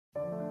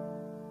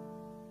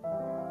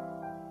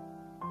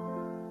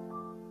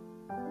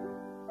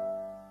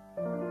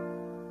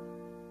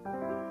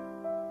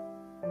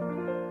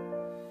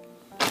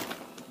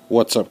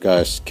What's up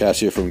guys,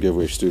 Cass here from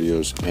GiveWave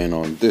Studios, and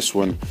on this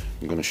one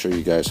I'm going to show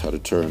you guys how to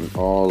turn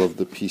all of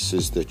the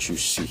pieces that you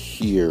see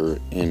here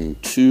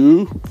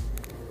into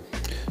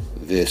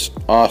this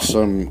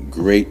awesome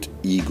Great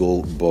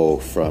Eagle Bow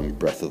from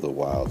Breath of the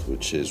Wild,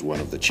 which is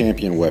one of the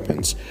champion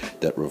weapons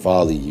that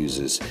Revali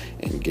uses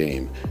in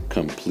game,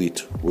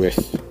 complete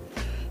with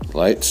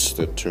lights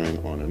that turn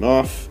on and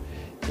off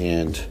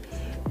and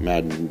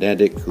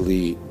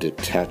magnetically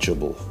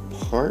detachable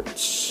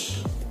parts,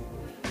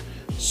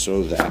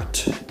 so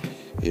that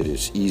it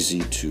is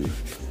easy to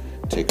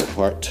take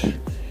apart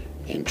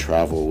and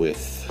travel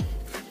with,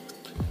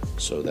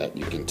 so that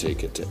you can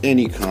take it to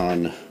any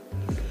con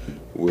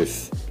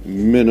with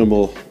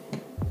minimal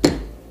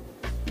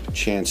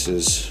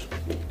chances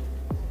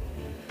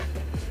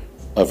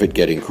of it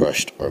getting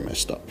crushed or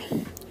messed up.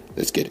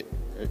 Let's get it.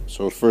 Okay,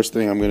 so first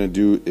thing I'm going to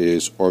do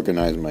is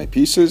organize my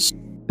pieces.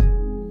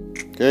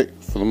 Okay,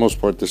 for the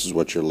most part, this is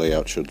what your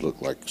layout should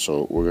look like.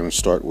 So we're going to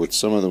start with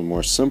some of the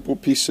more simple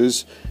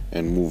pieces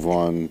and move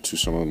on to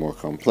some of the more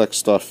complex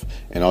stuff.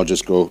 And I'll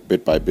just go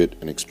bit by bit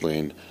and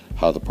explain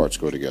how the parts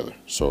go together.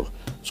 So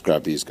let's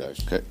grab these guys.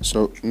 Okay,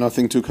 so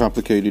nothing too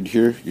complicated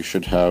here. You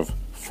should have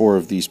 4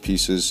 of these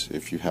pieces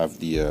if you have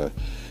the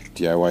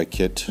DIY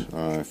kit.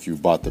 If you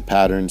bought the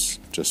patterns,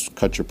 just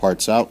cut your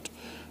parts out,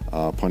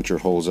 punch your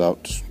holes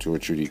out, do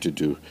what you need to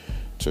do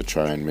to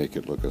try and make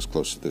it look as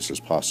close to this as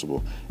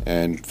possible.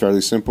 And fairly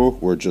simple,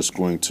 we're just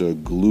going to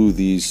glue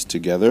these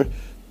together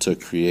to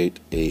create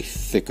a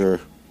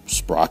thicker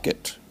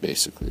sprocket,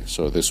 basically.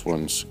 So this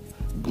one's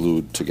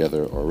glued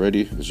together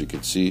already, as you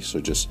can see. So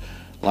just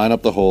line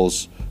up the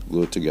holes,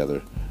 glue it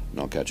together, and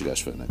I'll catch you guys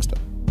for the next step.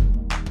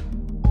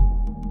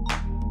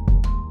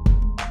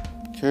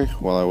 Okay,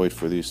 while I wait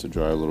for these to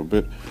dry a little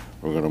bit,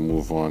 we're going to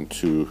move on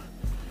to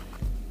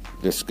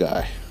this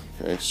guy.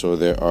 Okay, so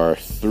there are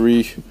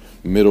 3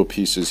 middle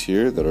pieces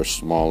here that are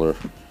smaller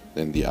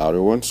than the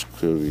outer ones.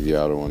 Clearly the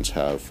outer ones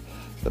have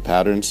the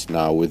patterns.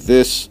 Now with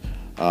this,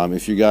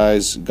 if you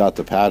guys got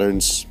the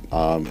patterns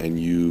and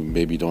you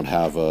maybe don't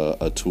have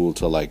a tool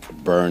to like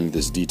burn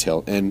this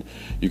detail in,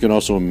 you can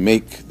also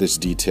make this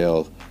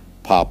detail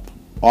pop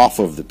off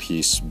of the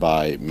piece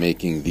by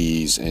making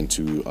these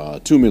into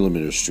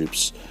 2mm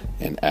strips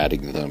and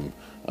adding them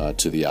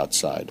to the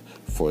outside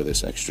for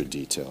this extra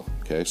detail.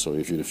 Okay, so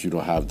if you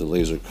don't have the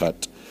laser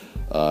cut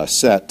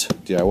set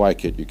DIY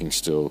kit, you can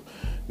still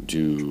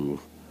do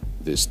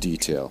this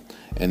detail.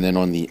 And then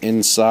on the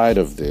inside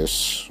of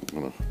this,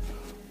 I'm gonna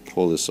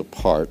pull this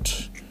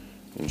apart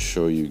and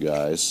show you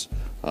guys.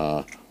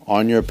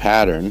 On your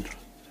pattern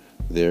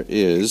there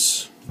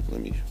is, let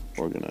me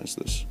organize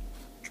this.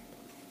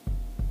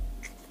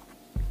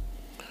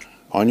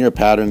 On your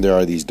pattern there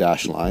are these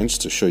dashed lines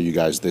to show you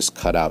guys this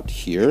cutout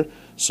here.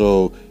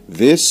 So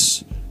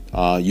this,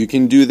 you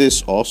can do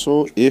this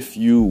also if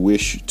you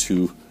wish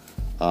to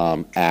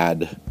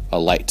add a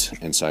light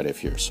inside of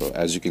here. So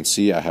as you can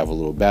see, I have a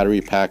little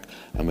battery pack.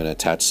 I'm going to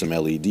attach some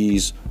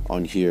LEDs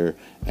on here,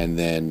 and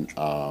then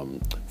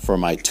for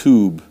my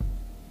tube,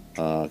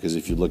 because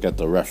if you look at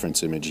the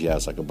reference image, he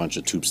has like a bunch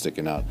of tubes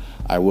sticking out.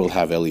 I will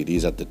have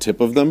LEDs at the tip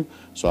of them,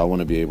 so I want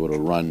to be able to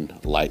run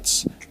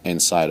lights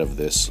inside of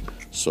this.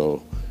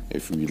 So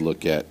if we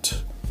look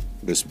at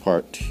this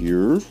part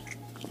here, all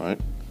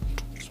right,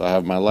 so I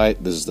have my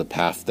light. This is the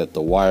path that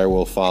the wire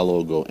will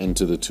follow, go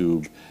into the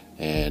tube,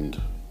 and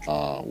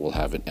we'll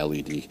have an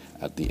LED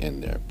at the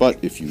end there.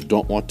 But if you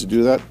don't want to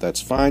do that, that's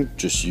fine.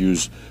 Just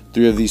use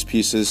 3 of these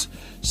pieces,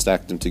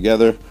 stack them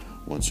together.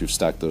 Once you've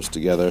stacked those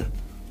together,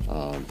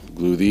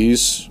 glue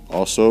these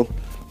also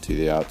to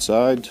the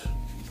outside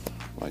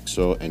like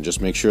so, and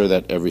just make sure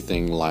that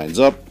everything lines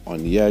up on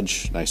the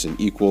edge nice and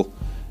equal,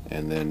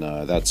 and then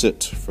that's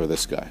it for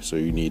this guy. So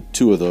you need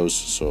 2 of those.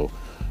 So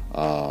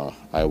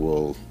I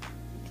will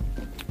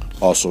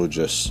also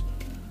just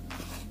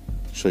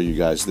show you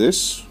guys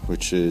this,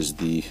 which is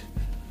the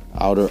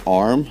outer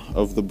arm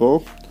of the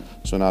bow.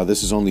 So now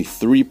this is only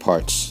 3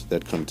 parts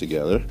that come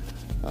together.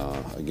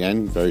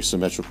 Again, very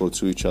symmetrical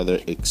to each other,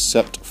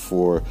 except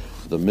for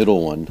the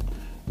middle one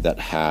that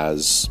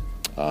has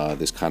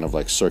this kind of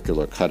like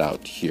circular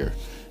cutout here.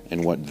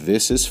 And what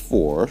this is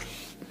for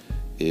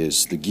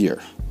is the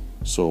gear.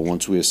 So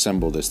once we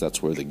assemble this,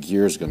 that's where the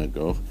gear is going to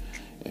go.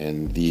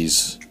 And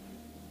these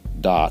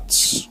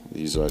dots,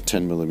 these are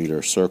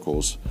 10mm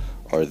circles,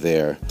 are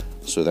there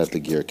so that the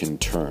gear can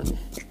turn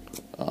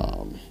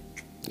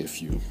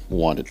if you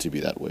want it to be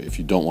that way. If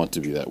you don't want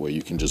it to be that way,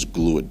 you can just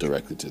glue it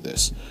directly to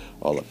this.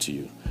 All up to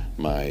you.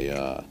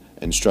 My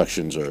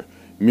instructions are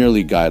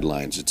merely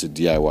guidelines. It's a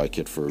DIY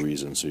kit for a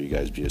reason, so you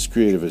guys be as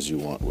creative as you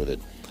want with it.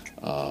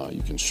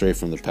 You can stray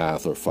from the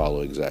path or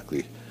follow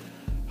exactly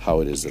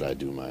how it is that I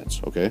do mine.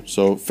 Okay,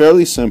 so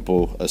fairly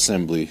simple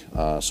assembly.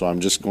 So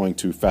I'm just going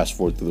to fast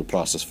forward through the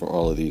process for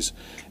all of these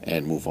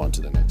and move on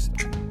to the next.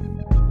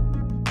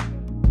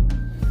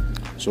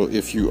 So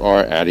if you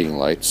are adding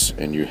lights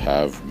and you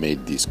have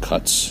made these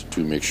cuts,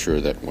 to make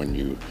sure that when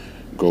you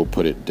go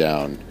put it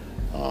down,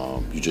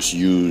 you just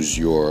use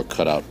your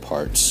cutout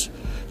parts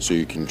so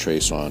you can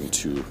trace on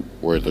to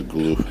where the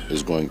glue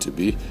is going to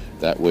be.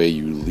 That way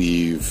you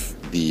leave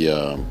the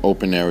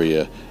open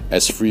area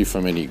as free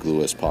from any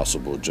glue as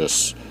possible,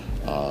 just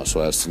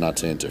so as to not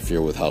to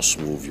interfere with how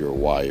smooth your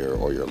wire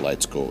or your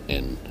lights go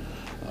in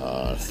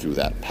through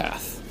that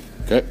path.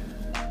 Okay.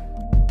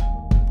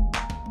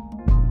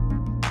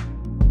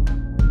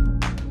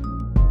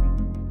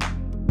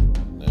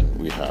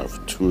 We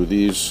have 2 of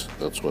these.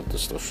 That's what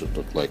this stuff should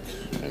look like.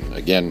 And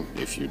again,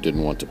 if you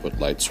didn't want to put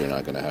lights, you're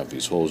not going to have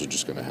these holes. You're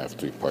just going to have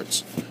 3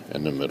 parts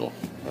in the middle.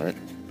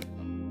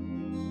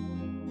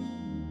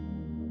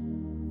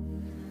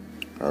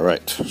 All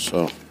right,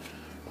 so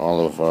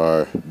all of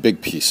our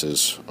big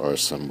pieces are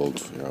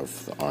assembled. We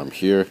have the arm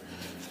here,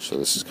 so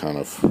this is kind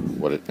of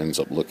what it ends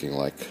up looking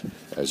like.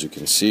 As you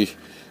can see,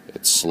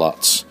 it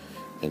slots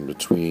in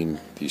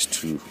between these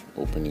 2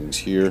 openings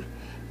here.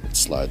 It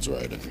slides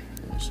right in.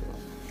 So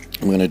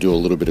I'm going to do a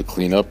little bit of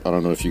cleanup. I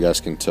don't know if you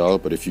guys can tell,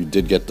 but if you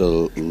did get the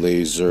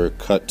laser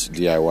cut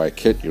DIY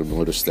kit, you'll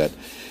notice that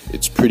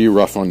it's pretty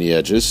rough on the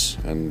edges,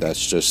 and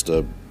that's just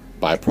a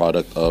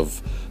byproduct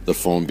of the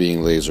foam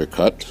being laser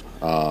cut.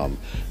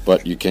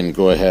 But you can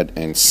go ahead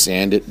and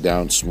sand it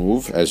down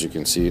smooth, as you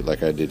can see,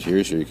 like I did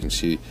here. So you can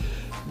see,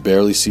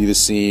 barely see the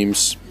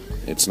seams.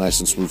 It's nice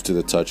and smooth to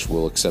the touch.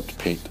 Will accept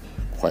paint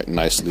quite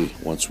nicely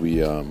once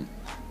we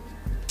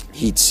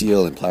heat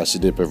seal and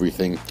plasti dip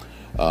everything.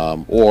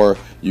 Or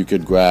you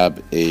could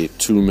grab a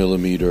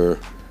 2mm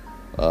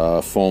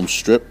foam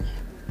strip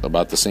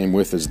about the same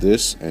width as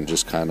this, and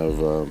just kind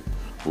of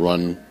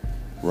run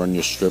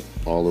your strip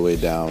all the way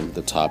down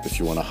the top if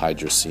you want to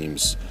hide your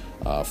seams.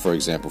 For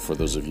example, for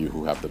those of you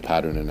who have the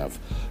pattern and have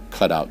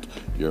cut out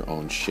your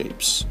own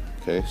shapes.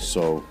 Okay,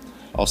 so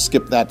I'll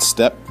skip that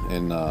step,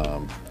 and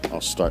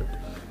I'll start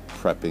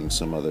prepping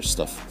some other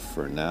stuff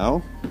for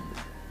now.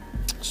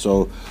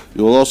 So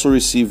you will also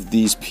receive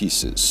these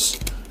pieces.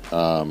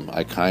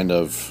 I kind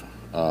of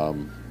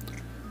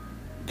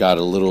got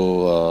a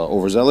little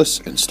overzealous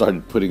and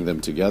started putting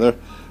them together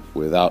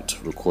without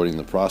recording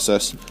the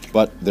process,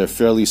 but they're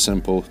fairly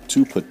simple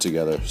to put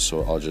together,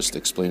 so I'll just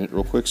explain it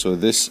real quick. So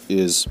this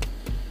is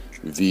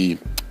the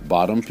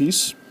bottom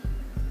piece,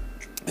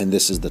 and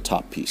this is the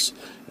top piece.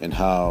 And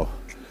how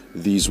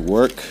these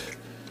work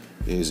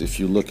is, if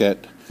you look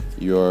at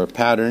your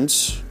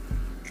patterns,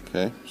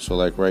 okay, so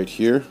like right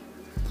here,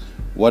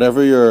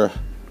 whatever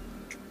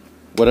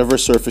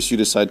surface you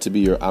decide to be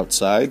your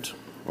outside,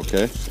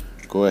 okay,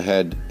 go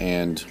ahead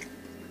and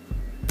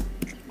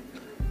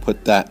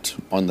put that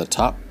on the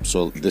top.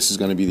 So this is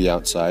going to be the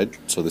outside,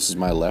 so this is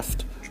my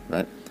left,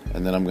 right?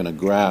 And then I'm going to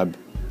grab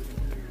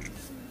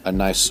a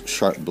nice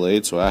sharp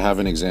blade. So I have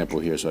an example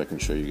here so I can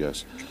show you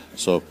guys.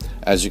 So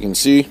as you can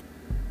see,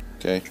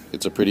 okay,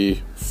 it's a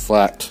pretty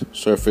flat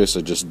surface.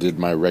 I just did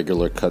my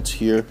regular cuts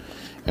here,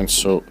 and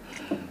so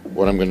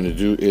what I'm going to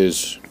do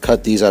is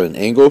cut these at an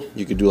angle.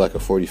 You could do like a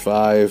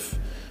 45,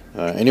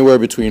 anywhere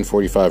between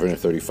 45 and a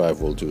 35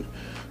 will do.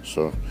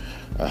 So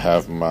I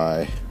have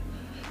my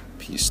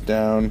piece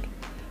down,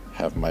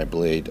 have my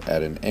blade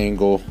at an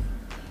angle.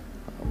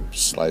 I'm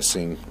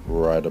slicing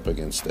right up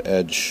against the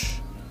edge.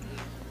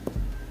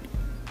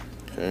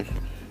 Okay,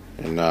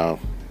 and now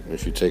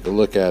if you take a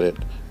look at it,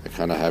 I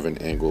kind of have an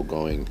angle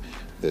going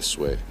this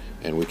way,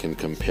 and we can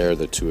compare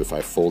the two. If I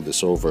fold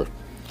this over,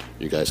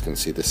 you guys can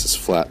see this is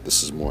flat,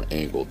 this is more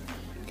angled.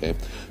 Okay,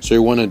 so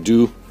you want to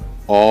do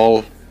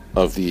all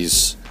of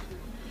these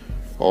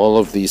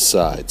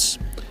sides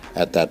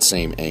at that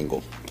same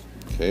angle.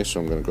 Okay, so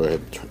I'm going to go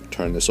ahead and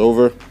turn this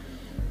over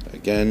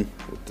again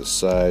with the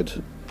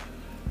side,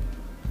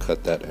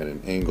 cut that at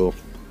an angle,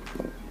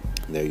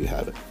 and there you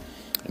have it.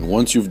 And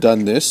once you've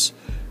done this,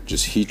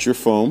 just heat your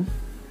foam.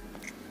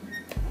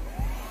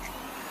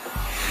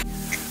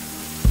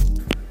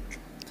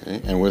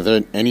 Okay, and with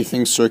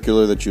anything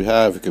circular that you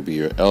have, it could be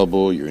your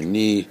elbow, your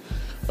knee,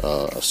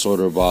 a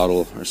soda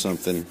bottle or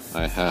something.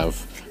 I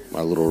have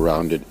my little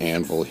rounded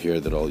anvil here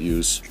that I'll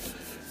use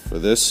for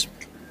this.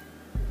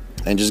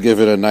 And just give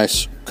it a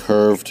nice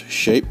curved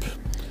shape.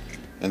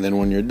 And then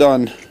when you're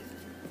done,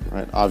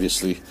 right,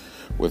 obviously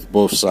with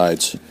both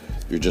sides,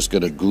 you're just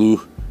going to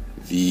glue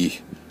the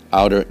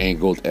outer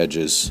angled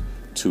edges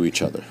to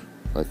each other,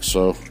 like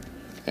so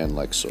and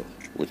like so,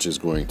 which is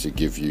going to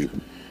give you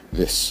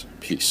this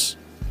piece.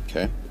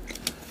 Okay,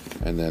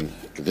 and then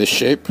this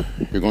shape,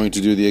 you're going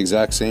to do the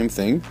exact same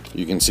thing.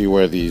 You can see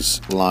where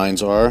these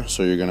lines are,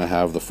 so you're going to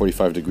have the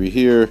 45 degree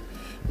here,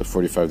 the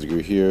 45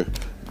 degree here,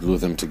 glue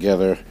them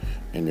together,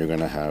 and you're going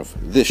to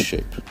have this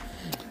shape.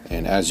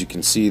 And as you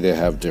can see, they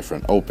have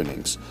different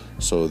openings.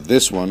 So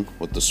this one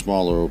with the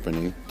smaller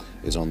opening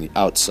is on the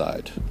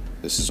outside,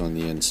 this is on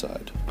the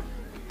inside.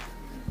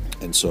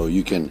 And so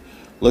you can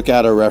look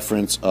at a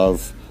reference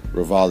of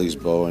Revali's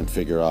bow and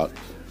figure out,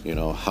 you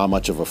know, how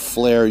much of a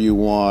flare you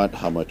want,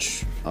 how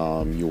much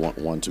you want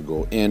one to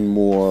go in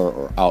more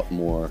or out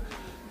more.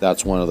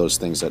 That's one of those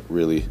things that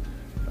really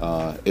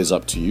is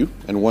up to you.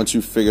 And once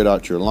you've figured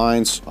out your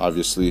lines,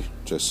 obviously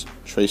just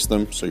trace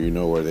them so you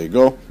know where they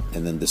go.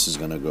 And then this is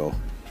going to go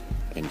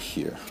in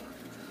here,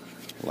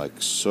 like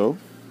so.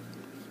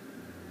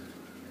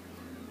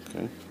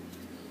 Okay,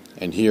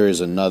 and here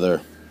is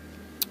another.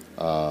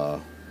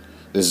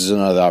 This is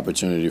another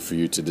opportunity for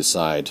you to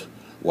decide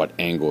what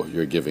angle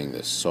you're giving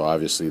this. So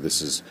obviously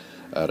this is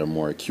at a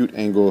more acute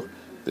angle.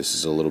 This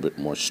is a little bit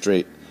more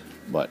straight,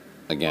 but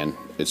again,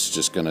 it's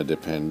just going to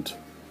depend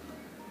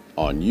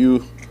on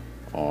you,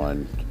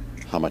 on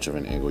how much of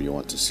an angle you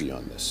want to see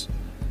on this.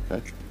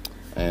 Okay,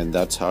 and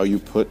that's how you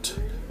put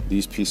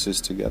these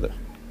pieces together.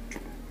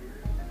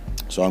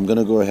 So I'm going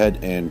to go ahead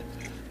and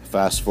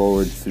fast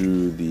forward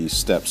through the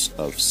steps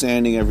of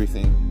sanding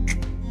everything.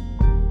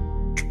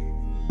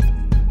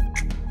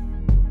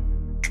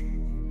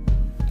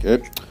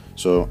 Okay,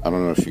 so I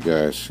don't know if you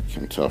guys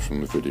can tell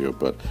from the video,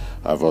 but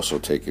I've also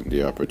taken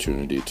the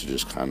opportunity to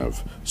just kind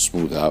of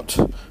smooth out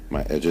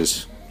my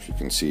edges. If you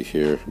can see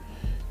here,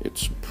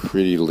 it's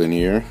pretty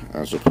linear,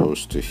 as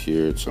opposed to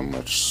here it's a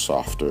much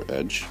softer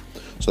edge.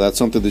 So that's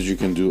something that you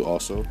can do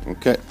also.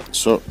 Okay,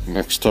 so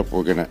next up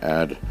we're going to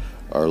add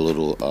our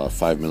little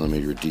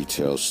 5mm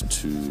details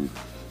to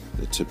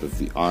the tip of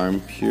the arm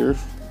here.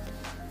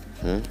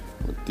 Okay,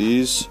 with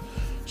these.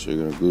 So you're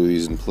going to glue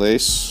these in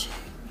place,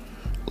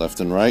 left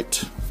and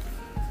right.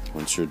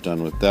 Once you're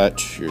done with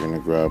that, you're going to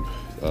grab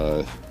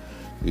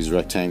these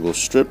rectangle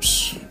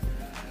strips.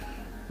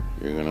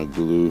 You're going to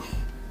glue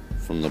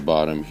from the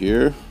bottom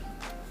here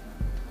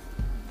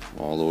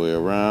all the way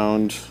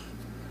around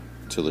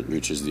till it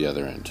reaches the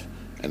other end,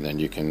 and then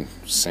you can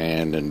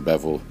sand and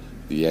bevel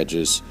the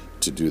edges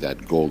to do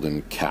that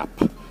golden cap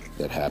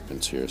that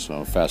happens here. So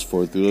I'll fast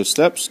forward through those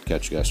steps,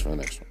 catch you guys for the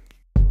next one.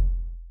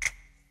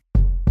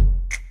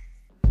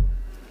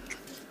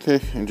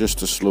 Okay, and just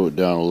to slow it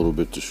down a little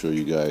bit to show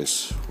you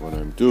guys what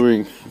I'm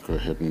doing, go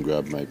ahead and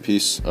grab my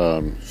piece.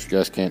 If you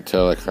guys can't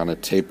tell, I kind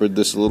of tapered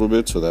this a little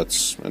bit, so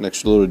that's an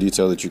extra little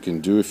detail that you can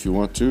do if you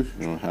want to.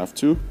 You don't have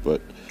to,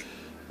 but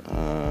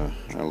I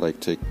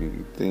like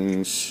taking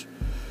things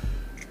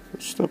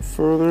a step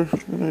further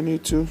than I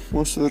need to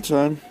most of the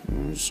time.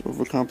 I just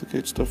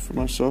overcomplicate stuff for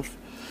myself.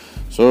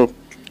 So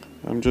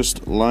I'm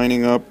just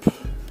lining up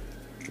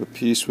the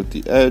piece with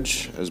the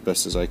edge as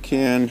best as I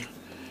can.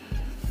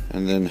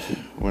 And then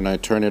when I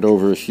turn it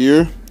over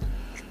here,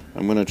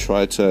 I'm going to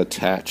try to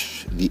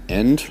attach the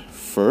end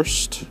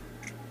first.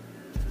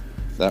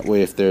 That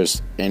way, if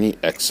there's any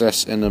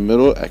excess in the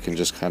middle, I can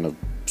just kind of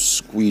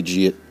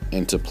squeegee it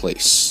into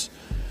place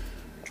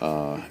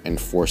and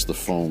force the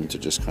foam to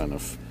just kind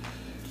of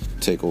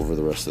take over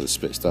the rest of the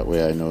space. That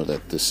way I know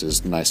that this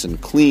is nice and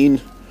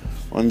clean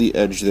on the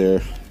edge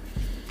there,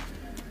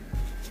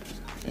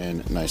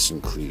 and nice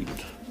and clean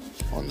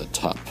on the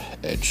top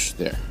edge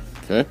there.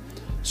 Okay,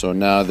 so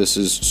now this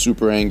is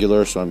super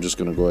angular, so I'm just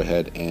going to go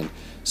ahead and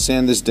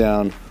sand this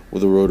down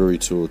with a rotary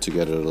tool to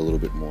get it a little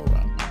bit more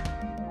round.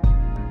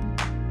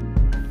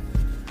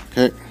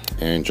 Okay,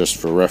 and just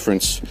for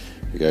reference,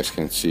 you guys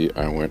can see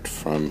I went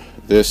from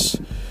this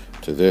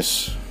to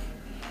this,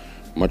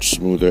 much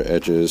smoother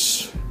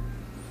edges.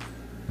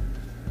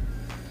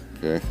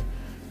 Okay,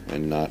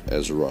 and not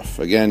as rough.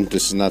 Again,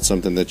 this is not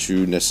something that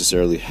you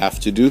necessarily have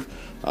to do,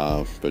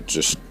 but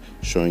just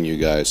showing you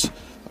guys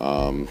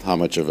how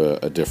much of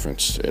a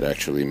difference it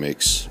actually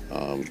makes,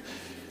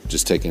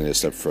 just taking it a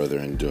step further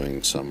and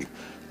doing some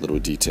little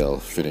detail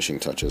finishing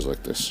touches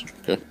like this.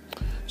 Okay,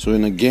 so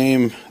in a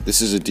game,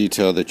 this is a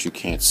detail that you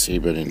can't see,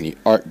 but in the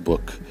art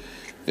book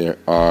there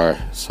are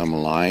some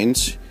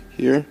lines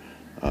here.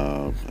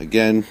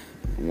 Again,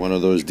 one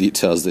of those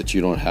details that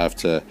you don't have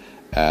to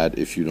add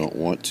if you don't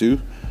want to.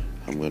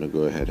 I'm going to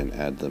go ahead and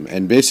add them,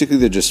 and basically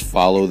they just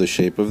follow the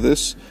shape of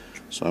this.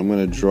 So I'm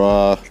going to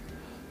draw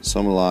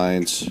some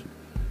lines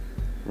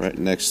right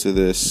next to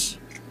this,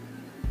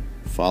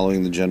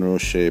 following the general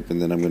shape, and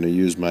then I'm going to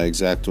use my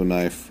X-Acto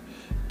knife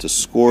to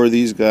score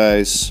these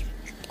guys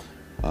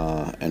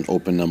and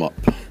open them up,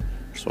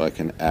 so I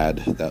can add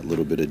that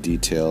little bit of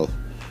detail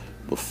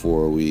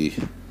before we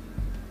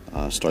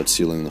start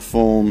sealing the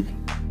foam.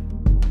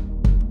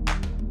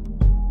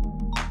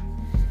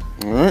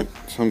 Alright,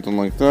 something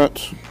like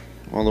that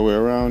all the way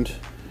around,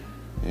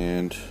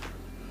 and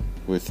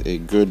with a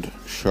good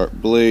sharp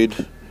blade,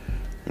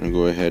 I'm going to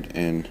go ahead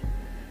and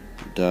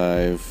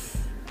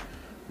dive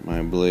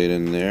my blade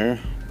in there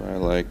by,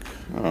 like,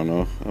 I don't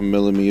know, a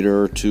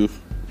millimeter or two.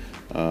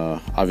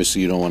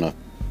 Obviously you don't want to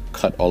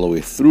cut all the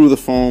way through the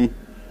foam,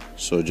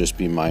 so just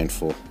be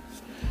mindful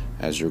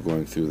as you're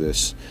going through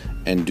this,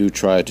 and do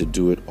try to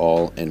do it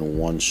all in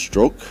one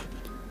stroke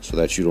so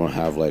that you don't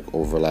have like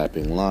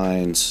overlapping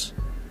lines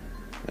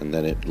and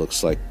then it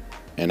looks like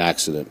an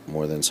accident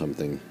more than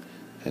something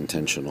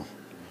intentional.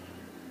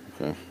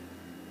 Okay,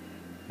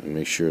 and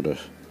make sure to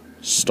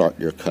start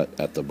your cut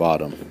at the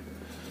bottom.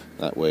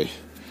 That way,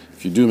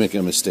 if you do make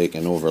a mistake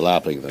in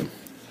overlapping them,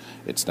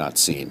 it's not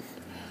seen.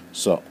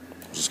 So,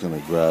 I'm just going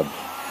to grab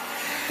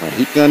my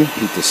heat gun,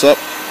 heat this up,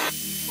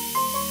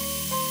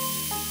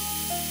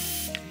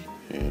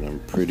 and I'm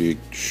pretty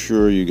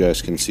sure you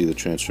guys can see the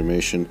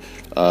transformation.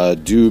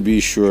 Do be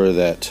sure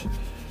that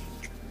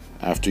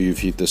after you've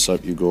heated this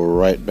up, you go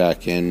right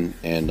back in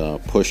and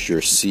push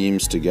your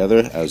seams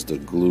together, as the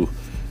glue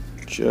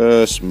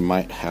just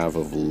might have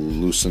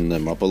loosened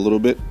them up a little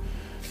bit.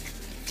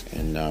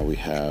 And now we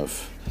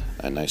have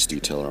a nice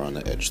detailer on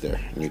the edge there.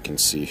 And you can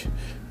see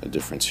the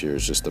difference here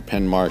is just the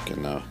pen mark,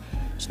 and now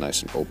it's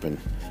nice and open.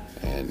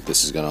 And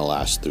this is going to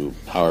last through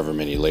however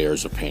many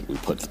layers of paint we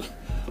put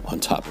on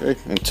top. Okay,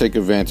 and take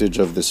advantage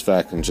of this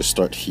fact and just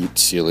start heat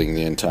sealing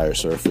the entire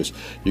surface.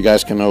 You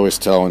guys can always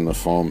tell when the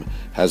foam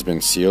has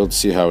been sealed.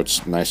 See how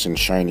it's nice and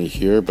shiny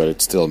here, but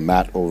it's still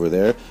matte over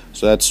there.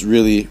 So that's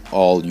really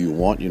all you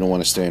want. You don't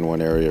want to stay in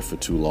one area for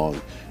too long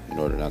in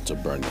order not to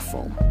burn the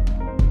foam.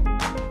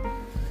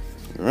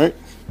 Alright,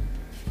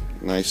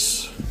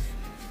 nice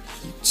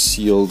heat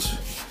sealed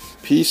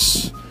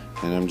piece,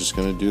 and I'm just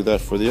going to do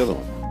that for the other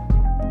one.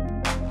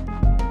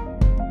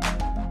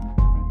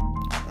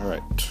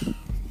 Alright,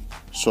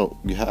 so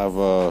we have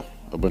a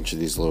bunch of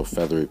these little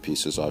feathery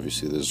pieces.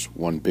 Obviously there's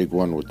one big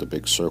one with the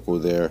big circle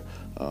there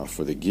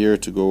for the gear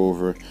to go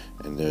over,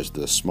 and there's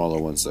the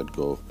smaller ones that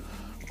go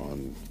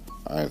on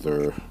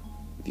either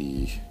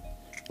the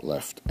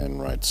left and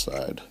right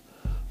side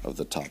of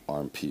the top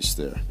arm piece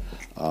there.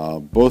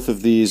 Both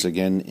of these,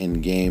 again, in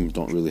game,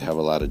 don't really have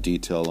a lot of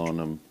detail on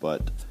them,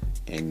 but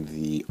in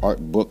the art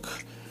book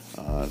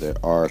there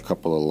are a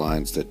couple of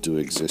lines that do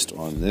exist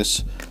on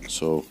this.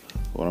 So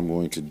what I'm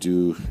going to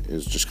do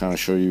is just kind of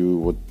show you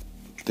what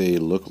they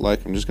look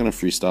like. I'm just going to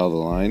freestyle the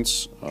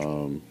lines.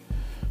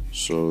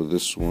 So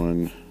this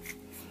one,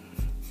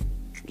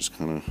 just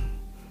kind of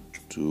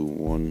do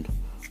one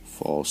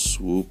false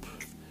swoop,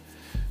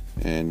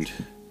 and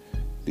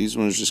these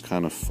ones just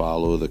kind of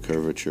follow the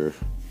curvature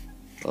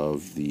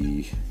of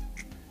the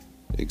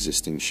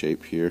existing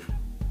shape here,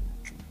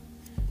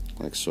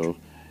 like so.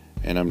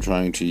 And I'm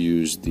trying to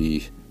use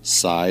the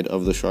side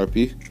of the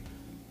Sharpie,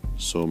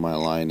 so my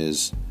line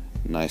is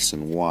nice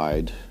and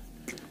wide.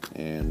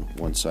 And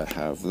once I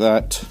have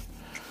that,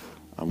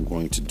 I'm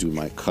going to do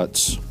my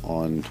cuts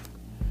on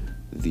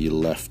the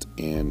left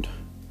and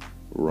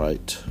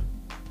right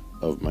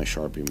of my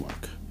Sharpie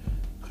mark,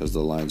 because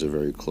the lines are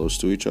very close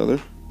to each other.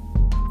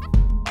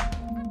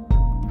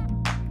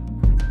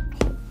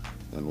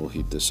 Then we'll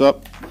heat this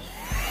up.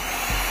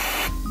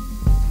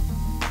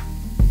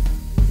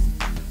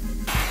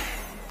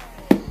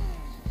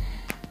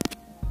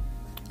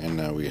 And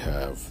now we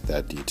have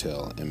that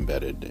detail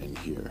embedded in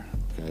here.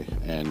 Okay,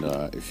 and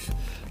if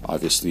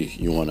obviously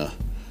you want to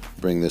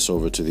bring this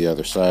over to the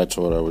other side,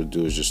 so what I would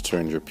do is just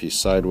turn your piece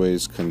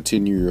sideways,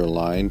 continue your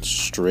line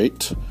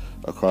straight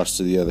across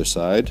to the other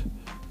side.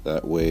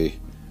 That way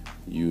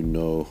you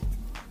know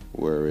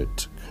where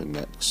it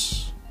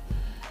connects,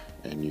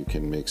 and you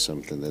can make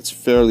something that's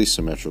fairly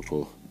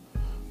symmetrical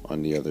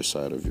on the other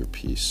side of your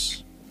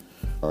piece.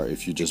 Or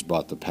if you just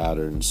bought the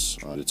patterns,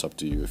 it's up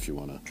to you if you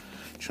want to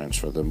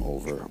transfer them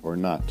over or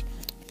not.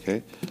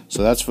 Okay,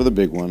 so that's for the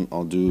big one.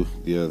 I'll do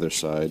the other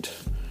side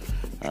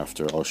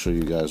after. I'll show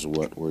you guys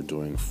what we're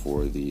doing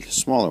for the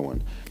smaller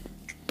one,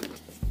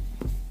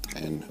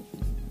 and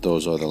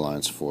those are the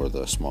lines for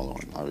the smaller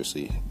one,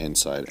 obviously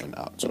inside and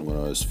out. So I'm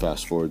going to just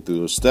fast forward through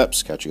those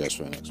steps. Catch you guys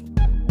for the next one.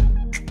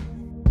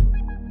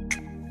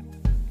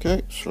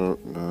 Okay, so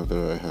now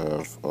that I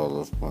have all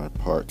of my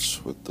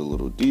parts with the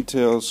little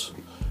details,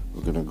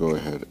 we're going to go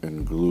ahead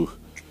and glue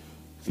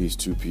these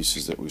two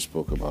pieces that we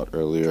spoke about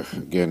earlier.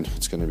 Again,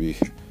 it's going to be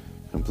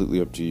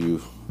completely up to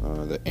you,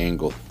 the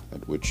angle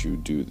at which you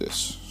do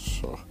this.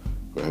 So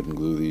go ahead and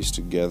glue these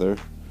together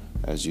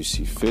as you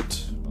see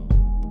fit.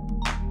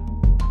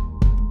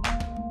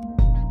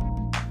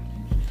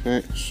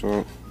 Okay,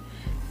 so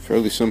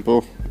fairly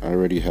simple. I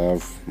already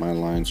have my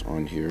lines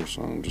on here,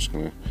 so I'm just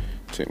going to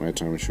take my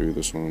time and show you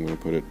this one. I'm going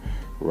to put it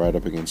right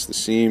up against the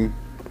seam.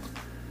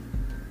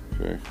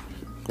 Okay,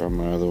 grab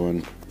my other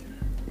one,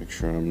 make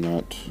sure I'm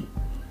not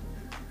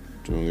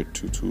doing it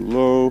too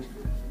low,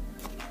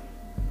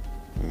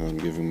 and I'm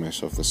giving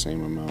myself the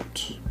same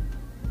amount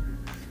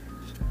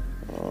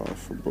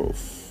for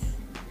both.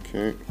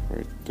 Okay,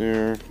 right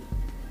there,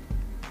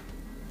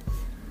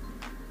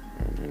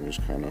 and then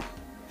just kind of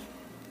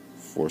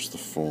force the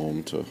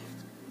foam to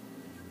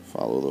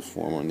follow the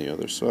form on the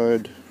other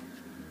side,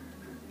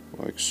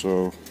 like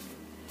so.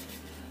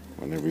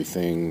 When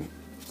everything,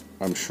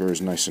 I'm sure,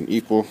 is nice and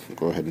equal,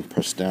 go ahead and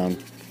press down.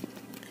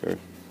 Okay,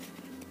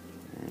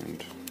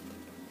 and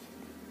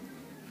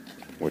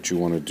what you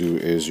want to do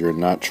is you're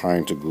not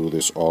trying to glue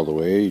this all the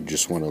way, you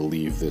just want to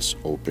leave this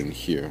open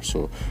here.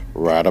 So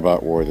right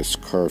about where this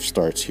curve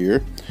starts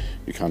here,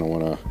 you kind of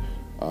want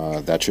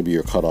to, that should be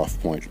your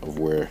cutoff point of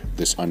where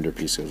this under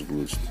piece is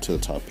glued to the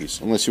top piece.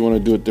 Unless you want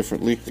to do it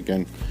differently,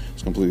 again,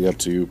 it's completely up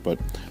to you, but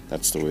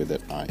that's the way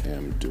that I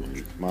am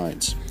doing mine.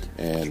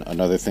 And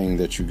another thing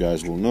that you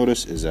guys will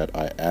notice is that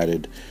I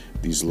added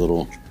these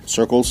little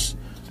circles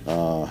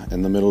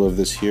in the middle of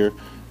this here,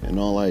 and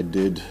all I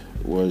did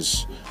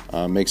was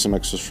make some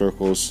extra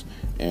circles,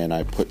 and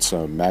I put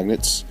some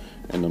magnets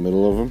in the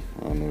middle of them.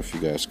 I don't know if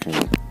you guys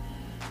can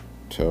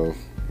tell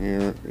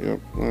here. Yep,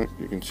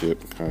 you can see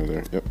it kind of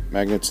there. Yep,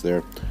 magnets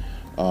there.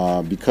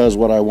 Because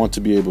what I want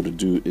to be able to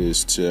do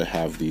is to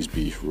have these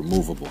be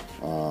removable.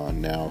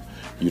 Now,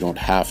 you don't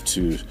have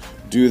to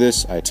do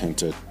this. I tend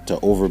to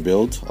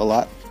overbuild a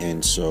lot,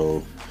 and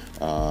so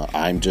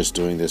I'm just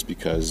doing this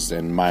because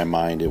in my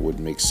mind it would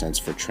make sense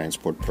for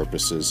transport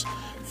purposes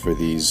for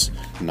these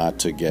not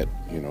to get,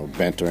 you know,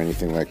 bent or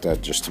anything like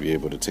that, just to be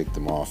able to take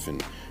them off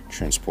and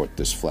transport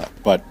this flat.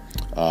 But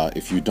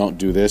if you don't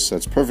do this,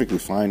 that's perfectly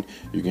fine.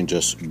 You can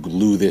just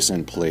glue this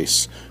in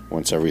place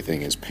once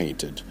everything is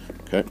painted.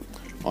 Okay,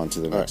 on to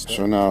the next.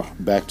 So now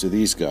back to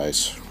these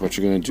guys. What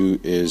you're going to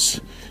do is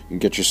you can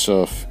get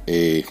yourself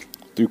a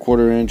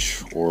 3/4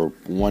 inch or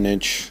 1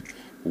 inch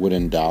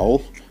wooden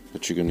dowel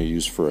that you're going to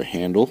use for a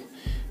handle,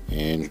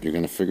 and you're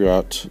going to figure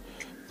out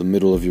the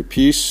middle of your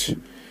piece.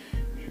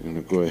 You're going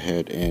to go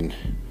ahead and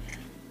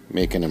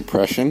make an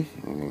impression.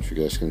 I don't know if you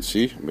guys can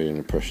see. I made an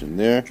impression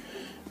there,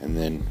 and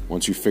then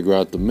once you figure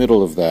out the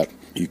middle of that,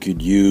 you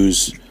could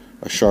use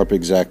a sharp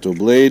X-Acto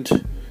blade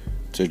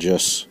to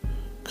just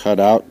cut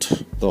out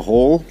the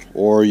hole,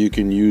 or you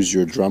can use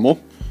your Dremel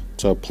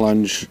to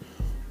plunge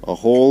a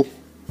hole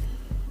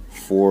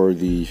for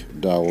the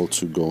dowel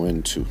to go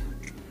into.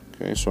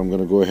 Okay, so I'm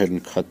going to go ahead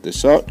and cut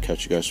this out.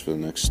 Catch you guys for the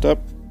next step.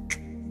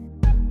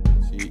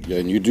 See, yeah,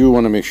 and you do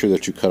want to make sure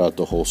that you cut out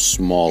the hole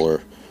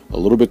smaller, a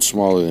little bit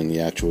smaller than the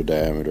actual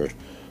diameter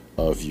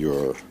of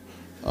your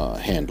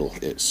handle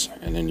is,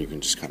 and then you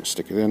can just kind of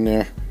stick it in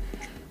there.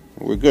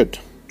 We're good.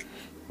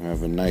 We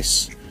have a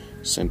nice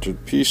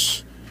centered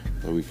piece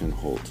that we can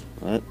hold.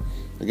 All right.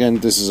 Again,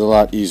 this is a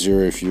lot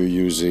easier if you're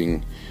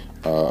using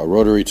a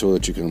rotary tool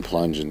that you can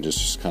plunge and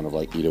just kind of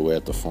like eat away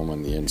at the foam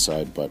on the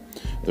inside, but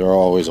there are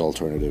always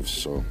alternatives.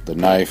 So the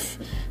knife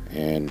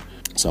and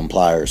some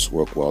pliers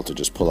work well to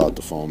just pull out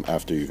the foam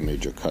after you've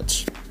made your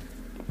cuts.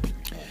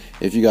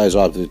 If you guys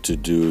opted to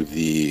do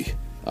the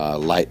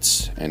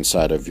lights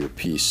inside of your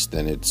piece,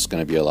 then it's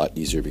going to be a lot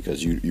easier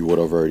because you would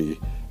have already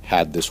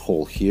had this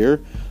hole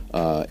here.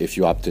 If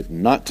you opted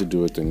not to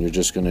do it, then you're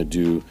just going to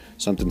do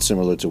something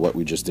similar to what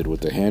we just did with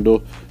the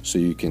handle, so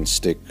you can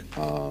stick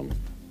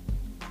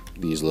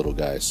these little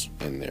guys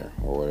in there,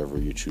 or whatever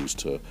you choose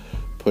to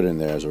put in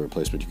there as a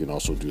replacement. You can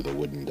also do the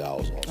wooden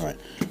dowels also. All right,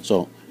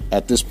 so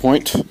at this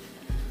point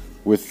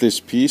with this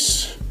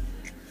piece,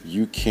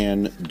 you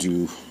can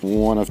do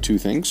one of two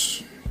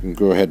things. You can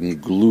go ahead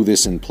and glue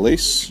this in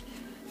place,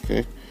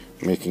 okay,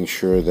 making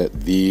sure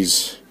that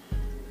these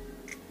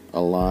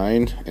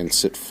align and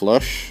sit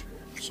flush.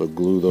 So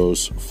glue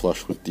those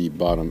flush with the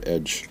bottom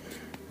edge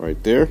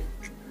right there.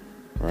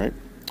 All right,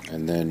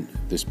 and then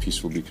this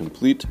piece will be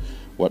complete.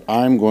 What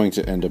I'm going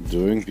to end up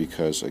doing,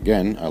 because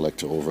again I like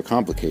to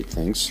overcomplicate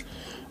things,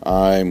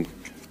 I'm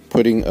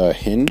putting a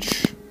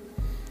hinge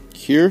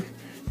here,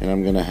 and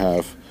I'm going to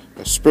have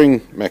a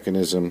spring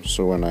mechanism,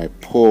 so when I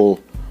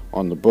pull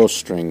on the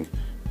bowstring,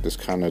 this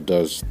kind of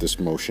does this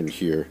motion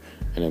here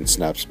and then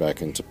snaps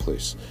back into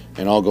place.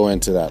 And I'll go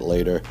into that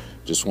later.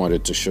 Just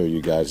wanted to show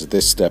you guys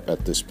this step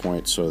at this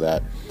point, so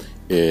that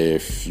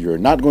if you're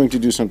not going to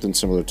do something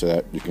similar to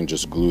that, you can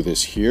just glue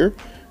this here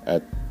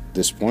at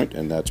this point,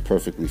 and that's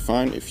perfectly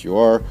fine. If you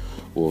are,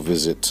 we'll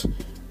visit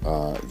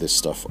this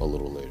stuff a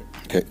little later.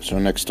 Okay, so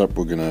next up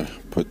we're gonna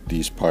put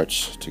these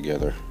parts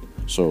together.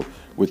 So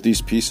with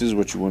these pieces,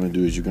 what you want to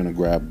do is you're going to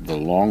grab the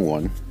long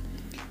one,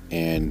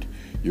 and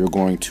you're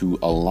going to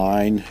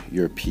align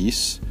your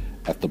piece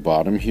at the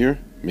bottom here,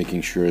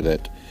 making sure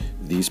that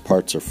these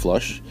parts are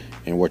flush.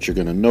 And what you're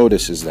going to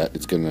notice is that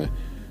it's going to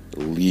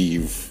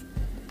leave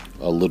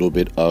a little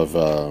bit of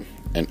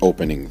an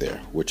opening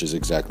there, which is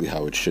exactly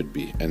how it should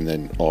be. And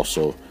then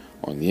also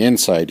on the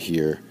inside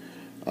here,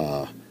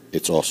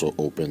 it's also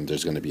open.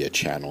 There's going to be a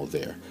channel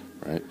there,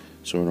 right?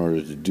 So in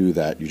order to do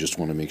that, you just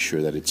want to make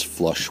sure that it's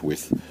flush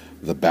with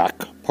the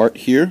back part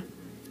here,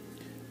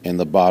 and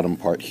the bottom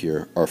part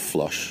here are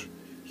flush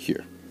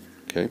here.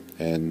 Okay,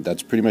 and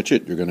that's pretty much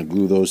it. You're going to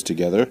glue those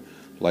together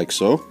like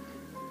so.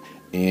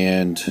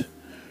 And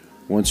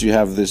once you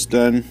have this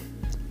done,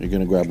 you're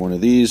going to grab one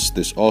of these.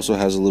 This also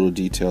has a little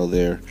detail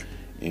there,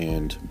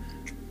 and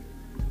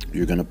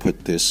you're going to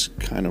put this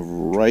kind of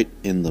right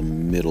in the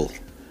middle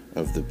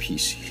of the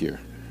piece here,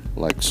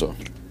 like so.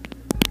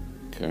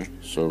 Okay,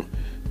 so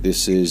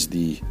this is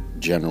the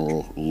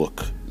general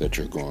look that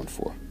you're going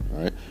for.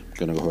 All right, I'm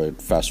going to go ahead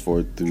and fast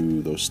forward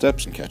through those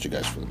steps and catch you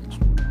guys for the next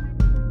one.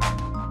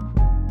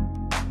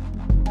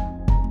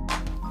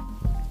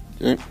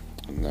 Okay,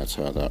 and that's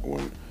how that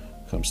one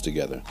comes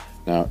together.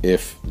 Now,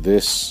 if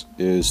this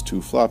is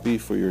too floppy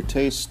for your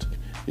taste,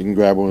 you can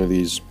grab one of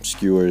these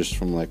skewers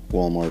from like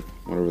Walmart,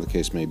 whatever the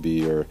case may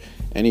be, or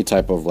any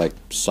type of like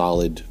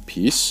solid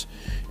piece,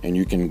 and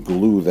you can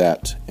glue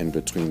that in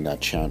between that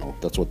channel.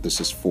 That's what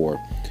this is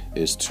for,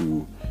 is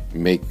to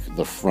make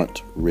the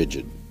front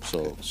rigid.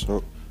 So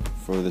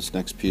for this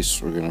next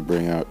piece, we're going to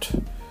bring out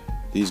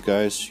these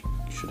guys.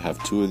 You should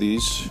have two of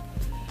these.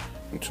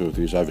 And two of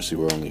these. Obviously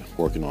we're only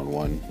working on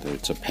one.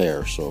 It's a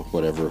pair, so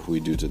whatever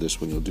we do to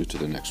this one, you'll do to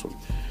the next one.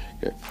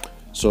 Okay,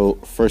 so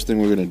first thing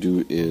we're going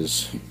to do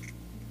is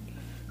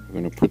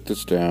we're going to put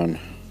this down.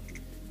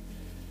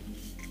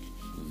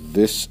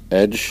 This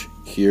edge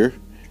here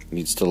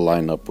needs to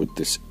line up with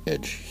this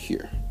edge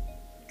here.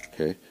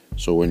 Okay,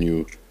 so when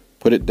you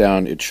put it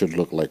down, it should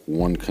look like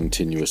one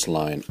continuous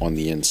line on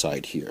the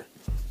inside here.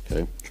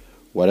 Okay,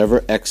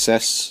 whatever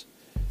excess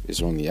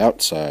is on the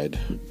outside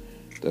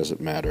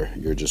doesn't matter.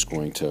 You're just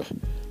going to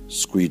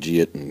squeegee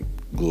it and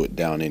glue it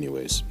down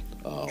anyways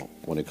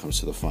when it comes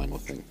to the final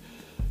thing.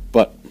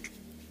 But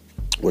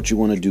what you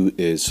want to do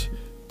is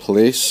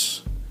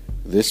place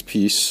this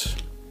piece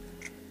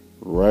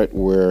right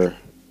where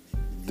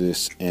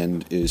this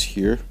end is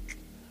here,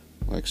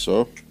 like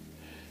so,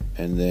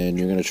 and then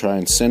you're going to try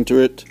and center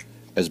it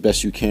as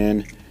best you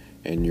can,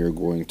 and you're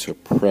going to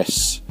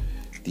press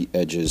the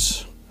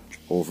edges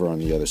over on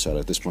the other side.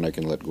 At this point I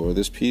can let go of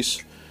this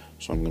piece,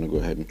 so I'm going to go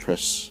ahead and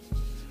press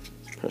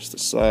the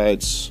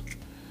sides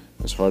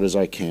as hard as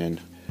I can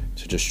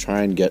to just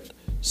try and get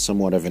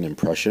somewhat of an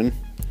impression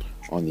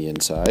on the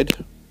inside.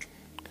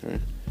 Okay,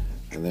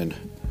 and then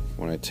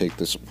when I take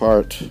this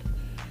apart,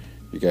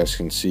 you guys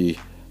can see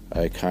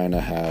I kind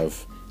of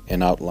have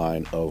an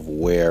outline of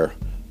where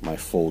my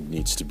fold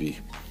needs to be.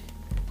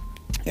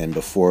 And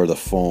before the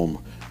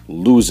foam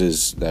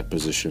loses that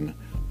position,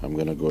 I'm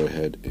going to go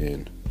ahead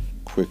and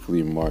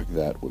quickly mark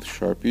that with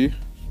Sharpie.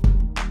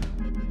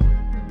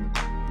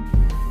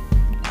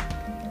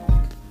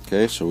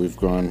 Okay, so we've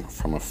gone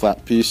from a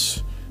flat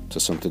piece to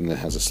something that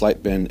has a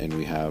slight bend, and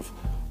we have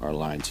our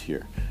lines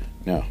here.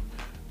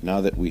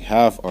 Now that we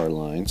have our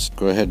lines,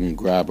 go ahead and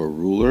grab a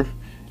ruler,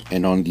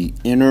 and on the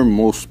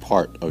innermost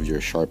part of your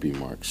Sharpie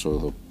mark,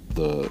 so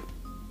the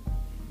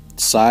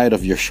side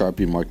of your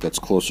Sharpie mark that's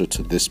closer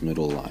to this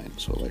middle line,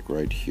 so like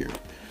right here,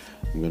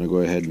 I'm going to go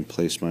ahead and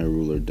place my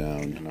ruler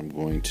down, and I'm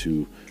going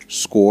to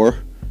score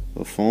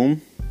the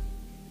foam.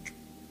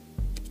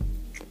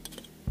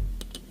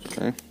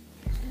 Okay,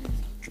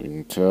 you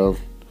can tell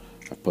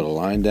I put a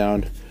line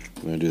down.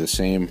 I'm going to do the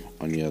same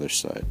on the other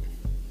side.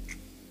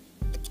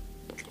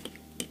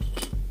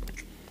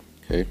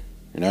 Okay,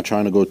 you're not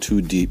trying to go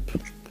too deep.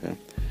 Okay,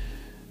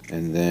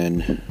 and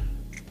then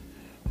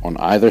on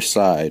either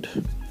side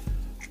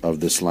of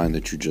this line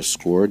that you just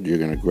scored, you're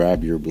going to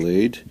grab your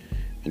blade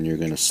and you're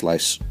going to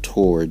slice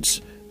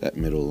towards that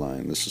middle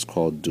line. This is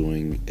called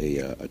doing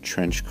a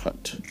trench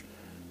cut.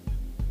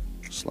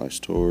 Slice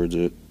towards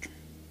it,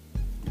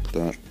 like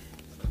that.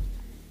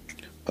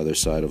 Other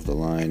side of the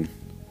line,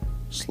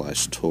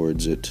 slice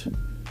towards it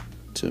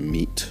to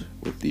meet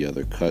with the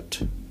other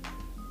cut,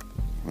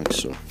 like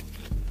so.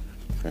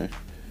 Okay,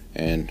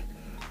 and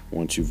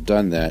once you've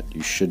done that,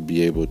 you should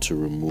be able to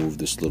remove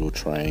this little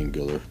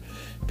triangular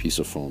piece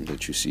of foam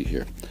that you see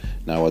here.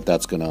 Now what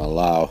that's going to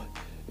allow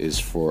is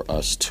for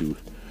us to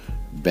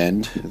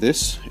bend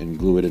this and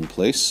glue it in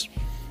place.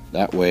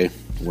 That way,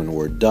 when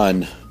we're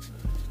done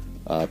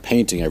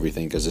painting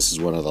everything, because this is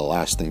one of the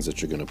last things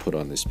that you're going to put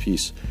on this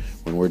piece,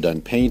 when we're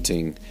done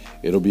painting,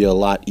 it'll be a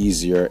lot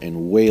easier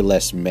and way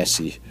less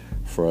messy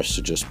for us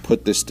to just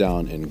put this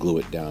down and glue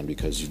it down,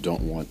 because you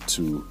don't want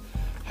to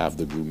have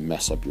the glue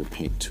mess up your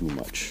paint too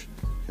much.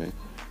 Okay,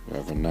 we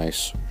have a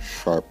nice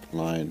sharp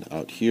line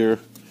out here,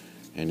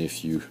 and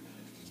if you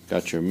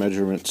got your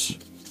measurements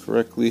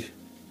correctly,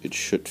 it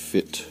should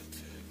fit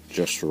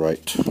just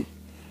right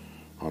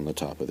on the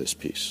top of this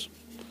piece.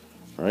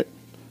 Alright,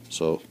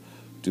 so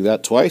do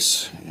that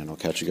twice, and I'll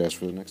catch you guys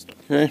for the next one.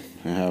 Okay,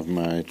 I have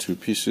my two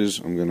pieces.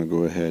 I'm going to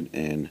go ahead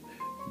and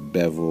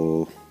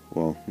bevel,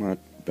 well, not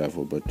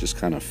bevel, but just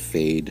kind of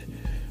fade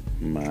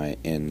my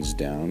ends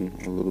down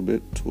a little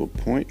bit to a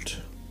point,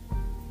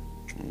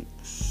 like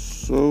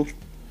so.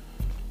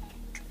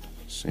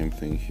 Same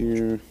thing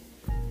here.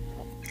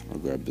 I'll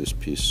grab this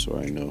piece so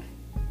I know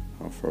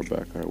how far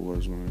back I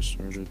was when I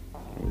started.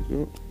 There we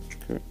go.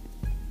 Okay.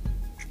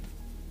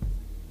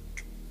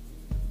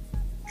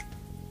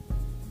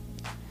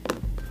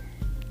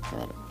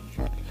 Got it.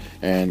 All right.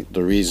 And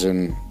the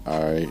reason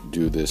I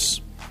do this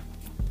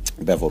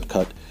beveled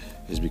cut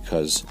is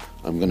because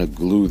I'm going to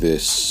glue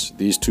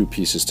these two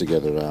pieces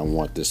together, and I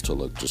want this to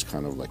look just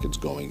kind of like it's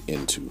going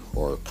into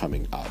or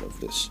coming out of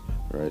this.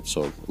 All right,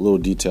 so a little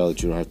detail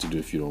that you don't have to do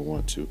if you don't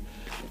want to.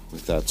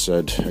 With that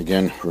said,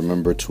 again,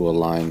 remember to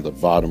align the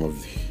bottom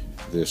of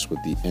this with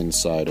the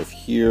inside of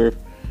here,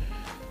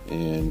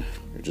 and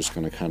you're just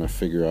going to kind of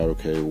figure out,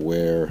 okay,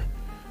 where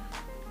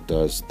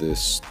does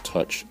this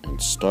touch and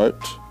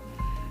start,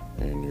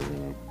 and you're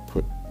going to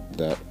put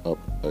that up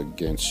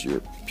against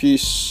your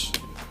piece.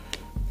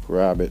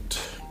 Grab it,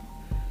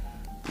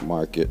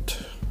 mark it,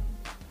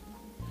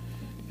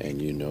 and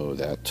you know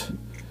that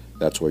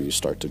that's where you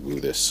start to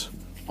glue this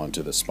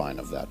onto the spine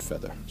of that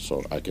feather.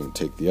 So I can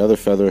take the other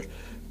feather,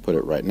 put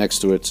it right next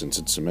to it. Since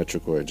it's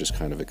symmetrical, I just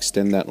kind of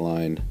extend that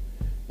line,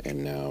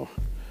 and now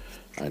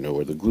I know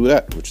where to glue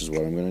that, which is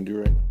what I'm going to do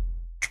right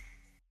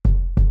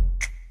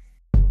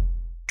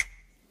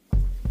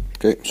now.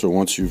 Okay, so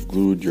once you've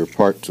glued your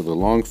part to the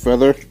long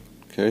feather,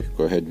 okay,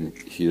 go ahead and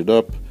heat it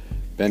up.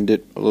 Bend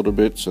it a little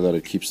bit so that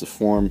it keeps the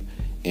form,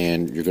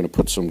 and you're going to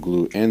put some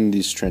glue in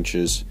these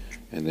trenches,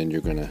 and then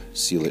you're going to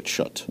seal it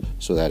shut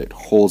so that it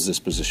holds this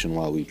position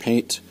while we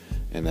paint,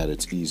 and that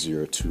it's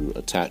easier to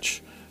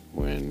attach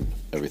when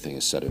everything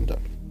is said and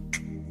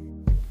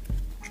done.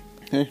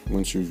 Okay,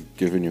 once you've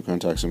given your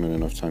contact cement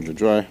enough time to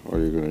dry, all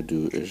you're going to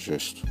do is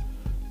just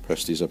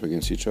press these up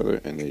against each other,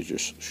 and they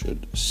just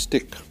should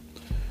stick.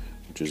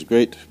 which is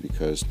great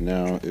because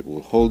now it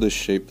will hold its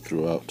shape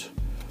throughout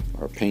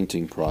our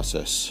painting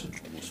process.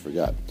 Almost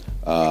forgot.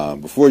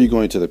 Before you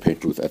go into the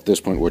paint booth, at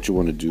this point what you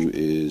want to do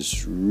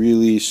is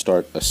really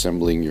start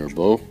assembling your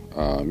bow.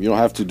 You don't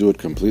have to do it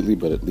completely,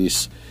 but at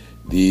least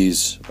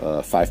these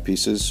 5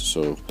 pieces,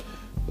 so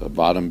the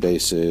bottom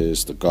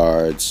bases, the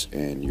guards,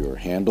 and your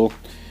handle,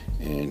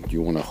 and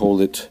you want to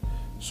hold it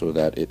so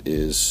that it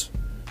is,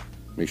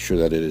 make sure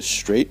that it is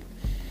straight.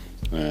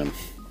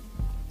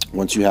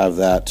 Once you have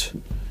that,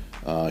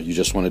 you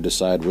just want to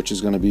decide which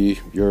is going to be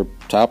your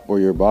top or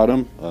your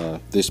bottom.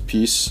 This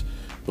piece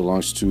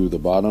belongs to the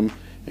bottom,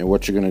 and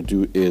what you're going to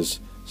do is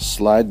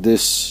slide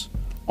this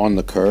on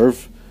the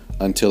curve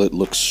until it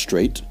looks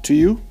straight to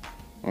you.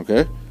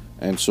 Okay,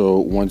 and so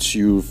once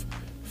you've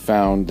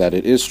found that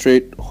it is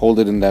straight, hold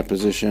it in that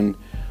position,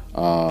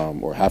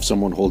 or have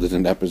someone hold it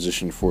in that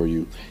position for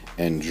you,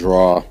 and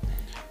draw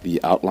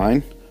the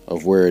outline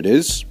of where it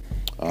is.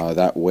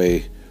 That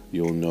way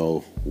you'll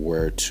know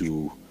where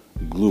to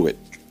glue it.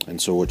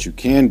 And so what you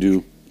can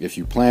do, if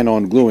you plan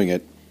on gluing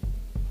it,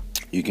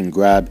 you can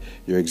grab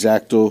your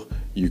X-Acto,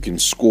 you can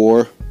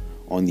score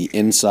on the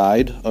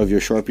inside of your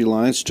Sharpie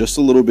lines just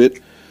a little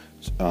bit,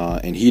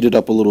 and heat it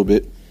up a little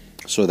bit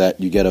so that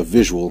you get a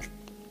visual.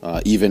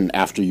 Even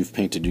after you've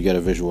painted, you get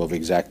a visual of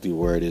exactly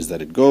where it is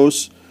that it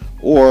goes.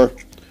 Or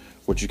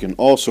what you can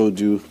also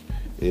do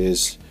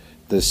is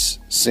this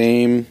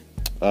same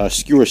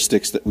skewer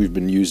sticks that we've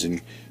been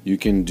using, you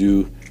can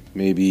do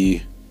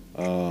maybe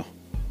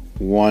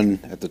one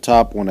at the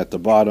top, one at the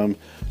bottom,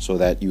 so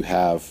that you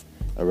have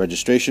a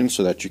registration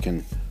so that you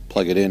can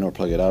plug it in or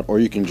plug it out, or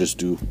you can just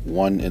do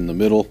one in the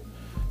middle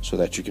so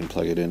that you can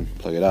plug it in,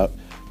 plug it out.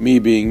 Me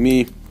being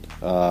me,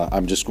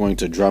 I'm just going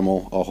to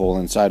Dremel a hole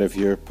inside of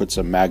here, put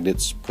some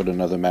magnets, put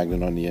another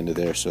magnet on the end of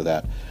there so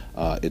that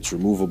it's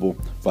removable.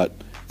 But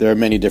there are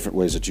many different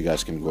ways that you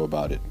guys can go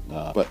about it.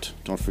 But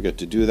don't forget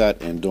to do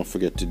that, and don't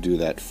forget to do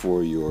that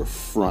for your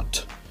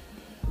front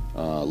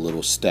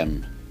little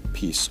stem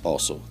piece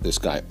also. This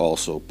guy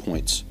also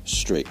points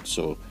straight,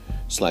 so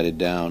slide it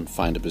down,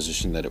 find a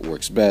position that it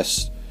works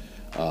best,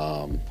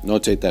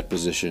 notate that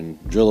position,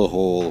 drill a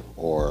hole,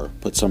 or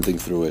put something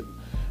through it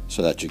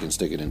so that you can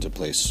stick it into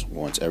place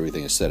once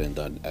everything is said and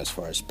done as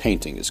far as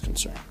painting is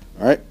concerned.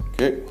 Alright,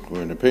 okay,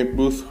 we're in the paint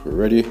booth, we're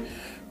ready.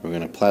 We're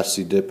going to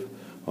plasti dip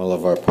all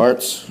of our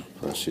parts.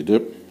 Plasti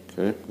dip,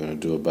 okay, we're going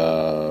to do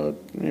about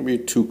maybe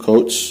 2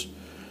 coats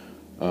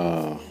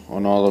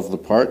on all of the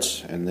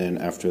parts, and then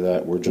after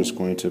that we're just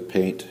going to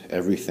paint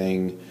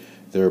everything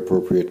their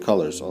appropriate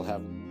colors. I'll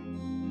have,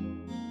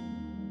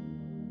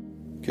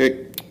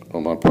 okay,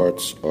 all my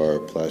parts are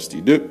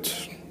plasti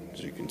dipped,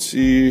 as you can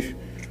see.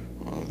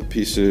 All the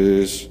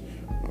pieces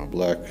are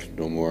black,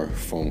 no more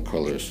foam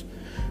colors,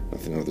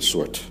 nothing of the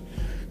sort.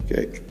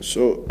 Okay,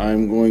 so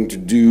I'm going to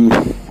do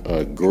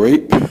a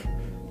grape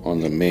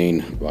on the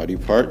main body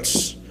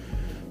parts.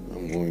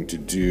 I'm going to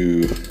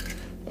do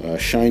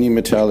shiny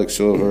metallic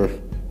silver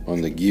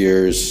on the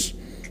gears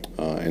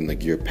and the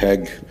gear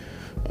peg.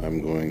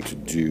 I'm going to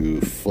do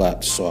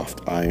flat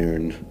soft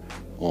iron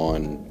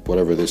on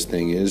whatever this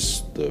thing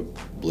is, the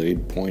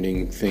blade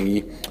pointing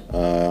thingy.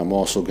 I'm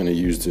also going to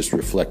use this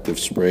reflective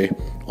spray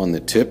on the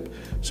tip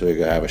so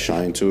you have a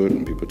shine to it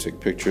when people take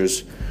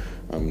pictures.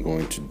 I'm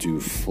going to do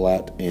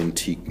flat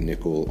antique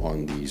nickel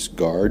on these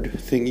guard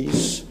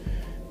thingies,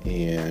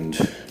 and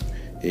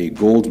a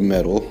gold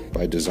medal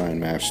by Design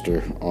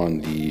Master on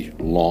the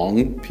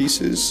long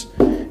pieces,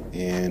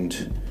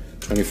 and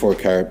 24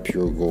 karat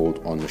pure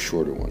gold on the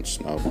shorter ones.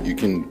 Now you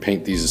can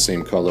paint these the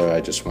same color,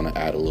 I just want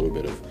to add a little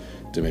bit of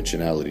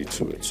dimensionality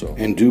to it. So,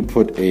 and do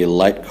put a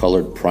light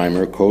colored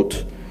primer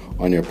coat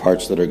on your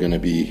parts that are going to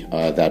be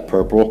that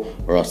purple,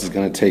 or else it's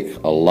going to take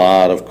a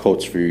lot of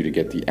coats for you to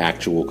get the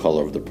actual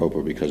color of the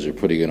purple because you're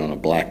putting it on a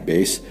black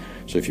base.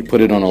 So if you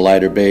put it on a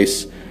lighter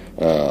base,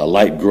 a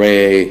light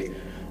gray,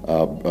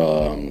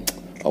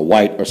 a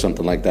white or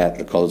something like that,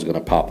 the color is going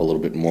to pop a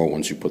little bit more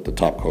once you put the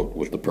top coat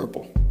with the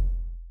purple.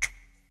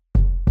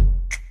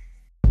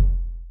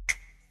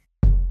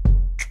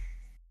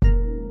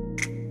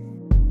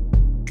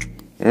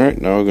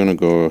 Alright, now we're going to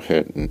go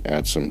ahead and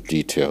add some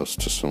details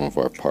to some of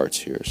our parts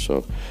here.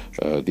 So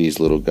these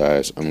little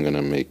guys I'm going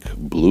to make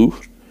blue,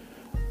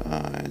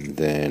 and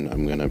then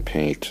I'm going to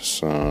paint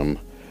some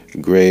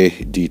gray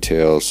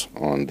details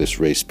on this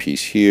race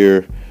piece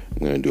here. I'm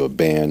going to do a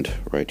band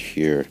right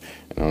here.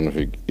 And I don't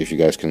know if you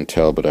guys can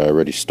tell, but I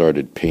already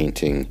started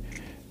painting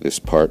this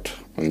part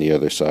on the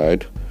other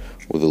side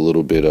with a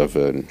little bit of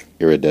an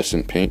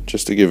iridescent paint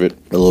just to give it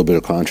a little bit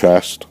of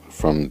contrast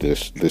from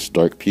this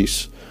dark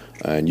piece.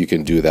 And you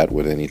can do that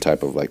with any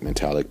type of like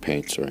metallic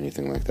paints or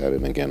anything like that.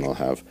 And again, I'll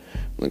have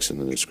links in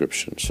the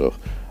description. So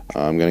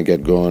I'm going to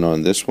get going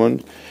on this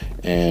one.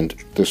 And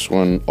this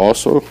one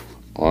also,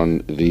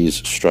 on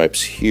these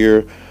stripes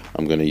here,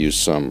 I'm going to use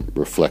some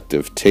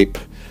reflective tape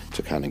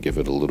to kind of give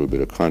it a little bit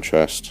of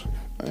contrast.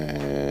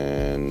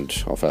 And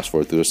I'll fast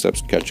forward through the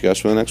steps and catch you guys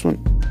for the next one.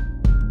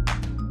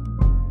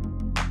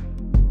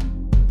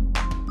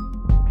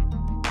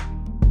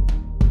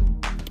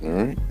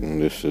 Alright,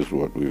 and this is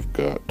what we've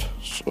got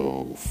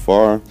so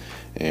far.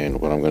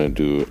 And what I'm going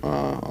to do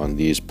on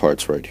these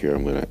parts right here,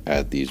 I'm going to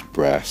add these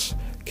brass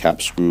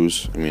cap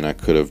screws. I mean, I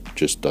could have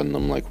just done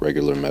them like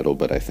regular metal,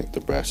 but I think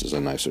the brass is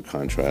a nicer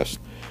contrast.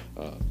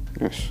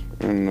 Yes,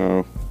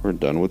 and we're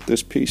done with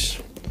this piece.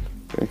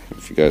 Okay.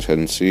 If you guys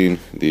hadn't seen,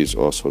 these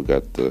also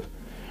got the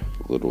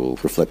little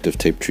reflective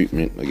tape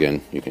treatment.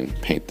 Again, you can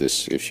paint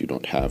this if you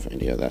don't have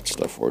any of that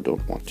stuff or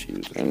don't want to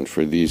use it. And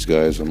for these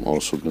guys, I'm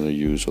also going to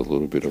use a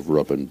little bit of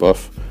rub and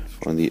buff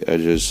on the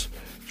edges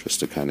just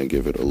to kind of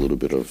give it a little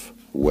bit of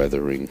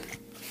weathering.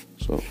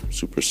 So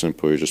super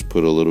simple. You just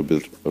put a little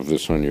bit of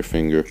this on your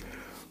finger,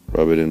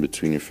 rub it in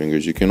between your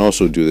fingers. You can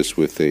also do this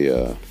with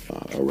a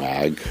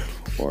rag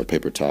or a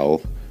paper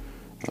towel,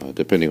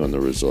 depending on the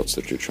results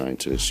that you're trying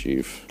to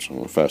achieve. So I'm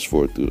going to fast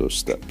forward through those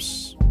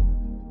steps.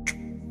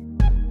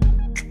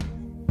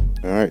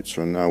 Alright,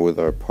 so now with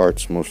our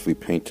parts mostly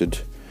painted,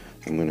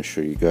 I'm going to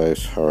show you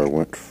guys how I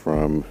went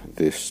from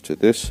this to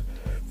this.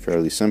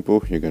 Fairly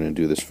simple. You're going to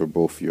do this for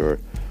both your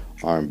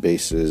arm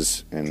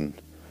bases and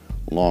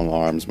long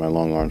arms. My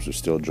long arms are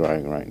still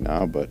drying right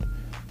now, but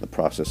the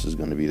process is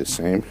going to be the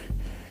same.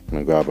 I'm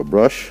going to grab a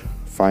brush,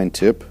 fine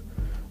tip,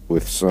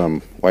 with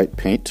some white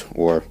paint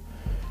or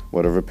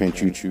whatever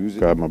paint you choose.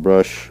 Grab my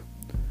brush,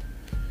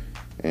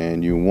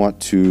 and you want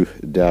to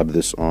dab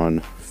this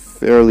on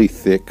fairly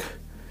thick,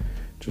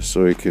 just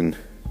so it can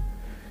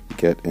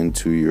get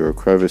into your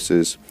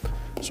crevices.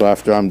 So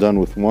after I'm done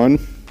with one,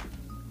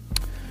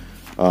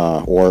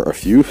 or a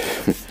few,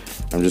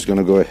 I'm just going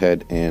to go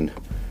ahead and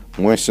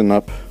moisten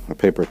up a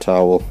paper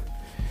towel,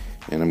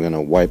 and I'm going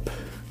to wipe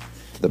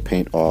the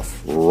paint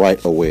off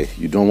right away.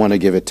 You don't want to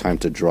give it time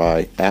to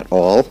dry at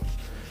all,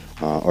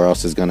 or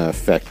else it's going to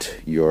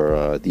affect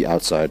your the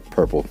outside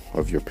purple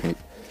of your paint.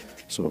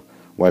 So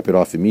wipe it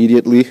off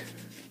immediately,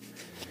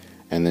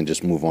 and then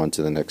just move on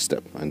to the next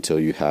step until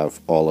you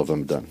have all of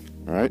them done.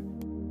 All right.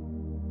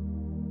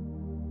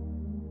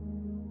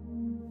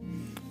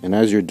 And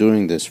as you're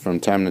doing this, from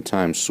time to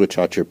time, switch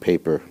out your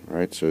paper.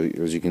 Right. So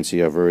as you can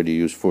see, I've already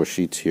used 4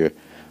 sheets here,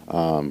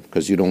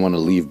 because you don't want to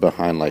leave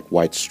behind like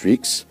white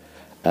streaks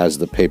as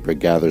the paper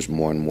gathers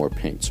more and more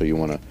paint. So you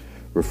want to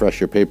refresh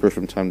your paper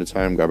from time to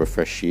time, grab a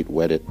fresh sheet,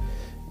 wet it,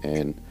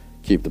 and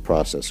keep the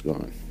process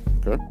going.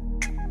 Okay.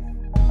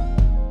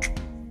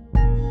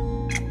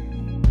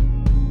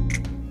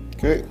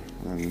 Okay,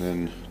 and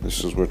then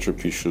this is what your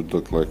piece should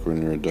look like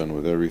when you're done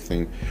with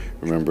everything.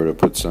 Remember to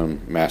put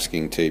some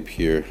masking tape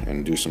here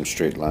and do some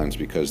straight lines,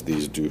 because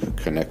these do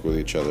connect with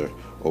each other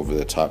over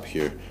the top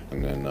here.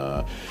 And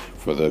then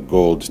for the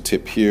gold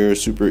tip here,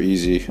 super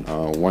easy.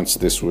 Once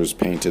this was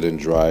painted and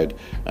dried,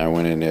 I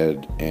went in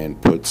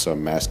and put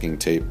some masking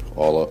tape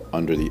all up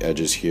under the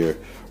edges here,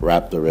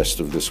 wrapped the rest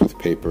of this with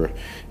paper,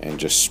 and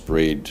just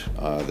sprayed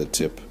the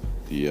tip,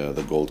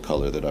 the gold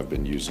color that I've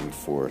been using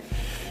for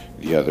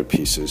the other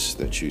pieces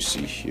that you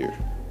see here.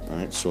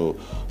 Alright, so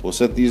we'll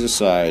set these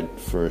aside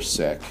for a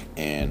sec,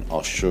 and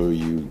I'll show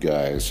you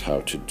guys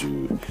how to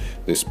do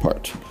this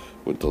part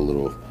with the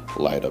little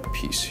light up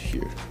piece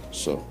here.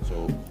 So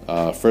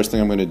first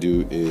thing I'm going to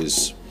do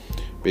is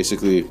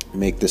basically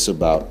make this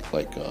about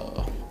like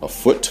a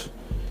foot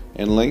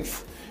in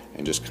length,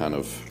 and just kind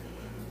of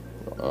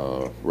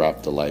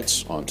wrap the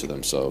lights onto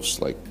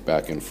themselves, like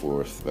back and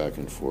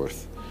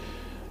forth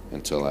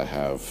until I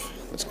have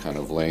this kind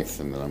of length,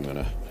 and then I'm going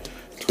to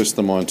twist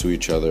them onto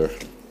each other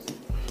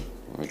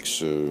like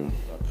so.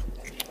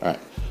 Alright,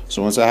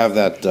 so once I have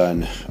that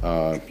done,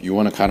 you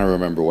want to kind of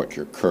remember what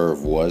your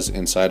curve was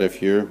inside of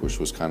here, which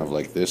was kind of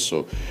like this.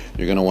 So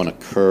you're going to want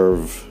to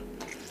curve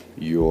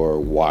your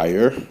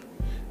wire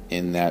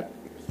in that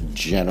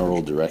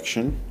general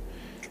direction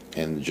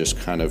and just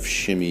kind of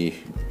shimmy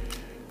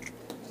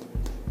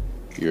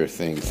your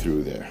thing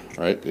through there.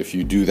 Right? If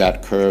you do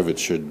that curve, it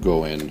should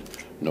go in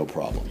no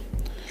problem.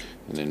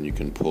 And then you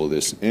can pull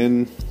this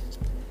in,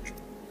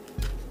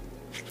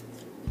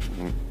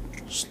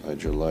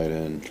 slide your light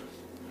in,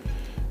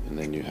 and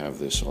then you have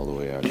this all the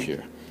way out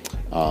here.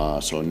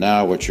 So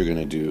now what you're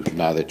going to do,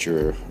 now that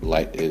your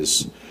light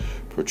is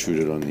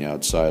protruded on the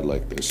outside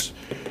like this,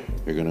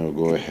 you're going to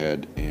go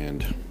ahead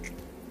and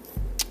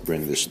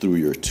bring this through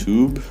your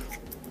tube,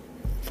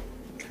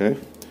 okay,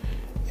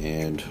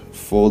 and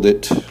fold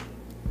it a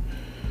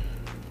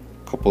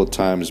couple of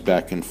times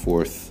back and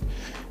forth,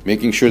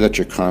 making sure that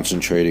you're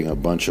concentrating a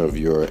bunch of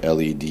your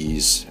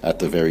LEDs at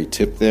the very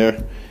tip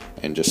there,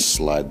 and just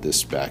slide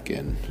this back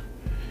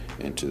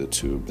into the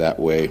tube. That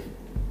way,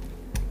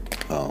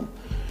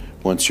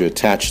 once you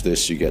attach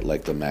this, you get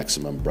like the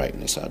maximum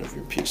brightness out of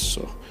your piece.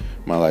 So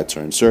my lights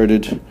are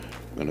inserted.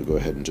 I'm going to go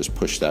ahead and just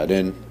push that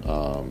in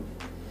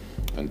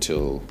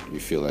until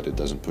you feel that it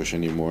doesn't push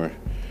anymore,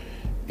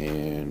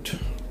 and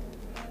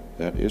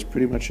that is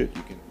pretty much it.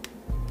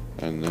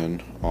 And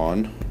then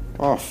on,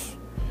 off.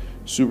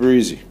 Super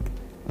easy.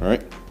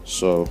 Alright,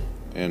 so,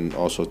 and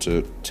also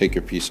to take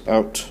your piece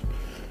out,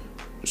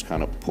 just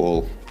kind of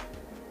pull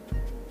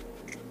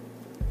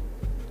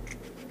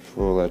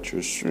at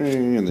your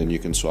string, and then you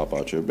can swap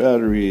out your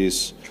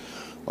batteries,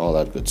 all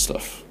that good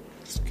stuff.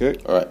 Okay,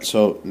 alright,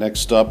 so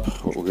next up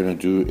what we're going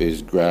to do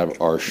is grab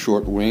our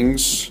short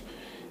wings,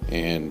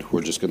 and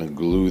we're just going to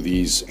glue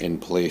these in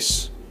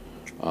place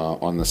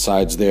on the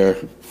sides there,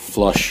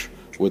 flush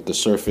with the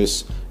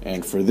surface.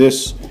 And for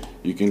this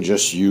you can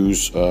just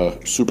use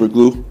super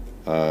glue.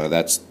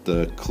 That's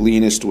the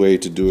cleanest way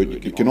to do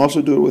it. You can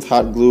also do it with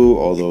hot glue,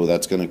 although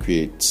that's going to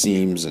create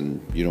seams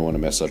and you don't want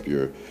to mess up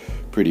your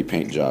pretty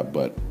paint job.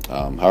 But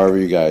however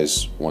you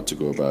guys want to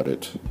go about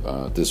it,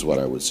 this is what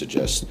I would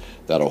suggest.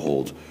 That'll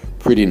hold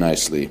pretty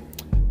nicely.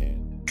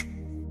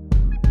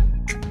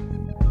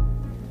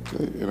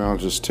 And I'll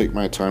just take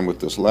my time with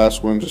this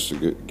last one just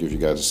to give you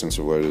guys a sense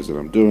of what it is that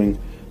I'm doing.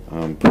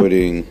 I'm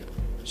putting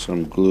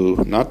some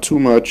glue, not too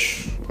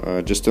much,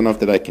 just enough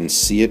that I can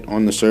see it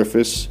on the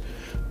surface.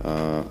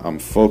 I'm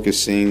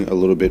focusing a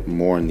little bit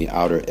more on the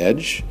outer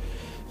edge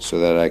so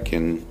that I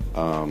can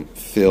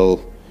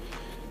fill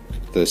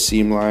the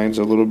seam lines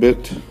a little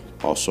bit.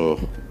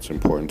 Also, it's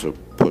important to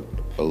put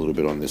a little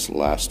bit on this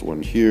last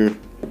one here,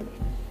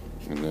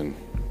 and then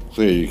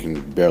clearly you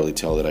can barely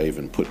tell that I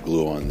even put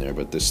glue on there,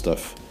 but this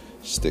stuff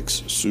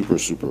sticks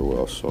super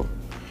well, so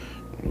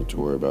I don't need to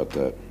worry about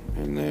that.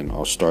 And then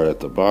I'll start at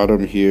the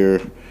bottom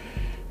here,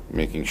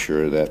 making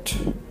sure that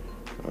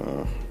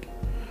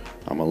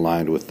I'm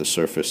aligned with the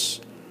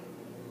surface,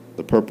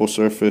 the purple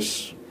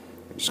surface.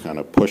 Just kind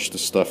of push the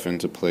stuff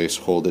into place,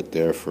 hold it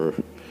there for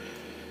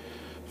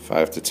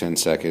 5 to 10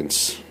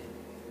 seconds.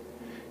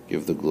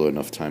 Give the glue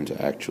enough time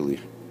to actually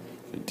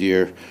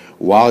adhere.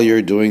 While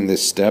you're doing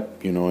this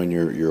step, you know, and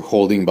you're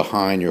holding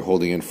behind, you're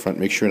holding in front,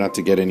 make sure not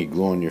to get any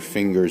glue on your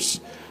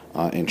fingers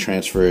and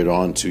transfer it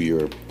onto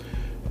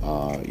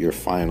your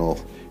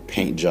final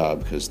paint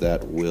job, because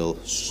that will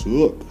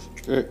suck.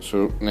 Okay,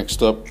 so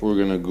next up we're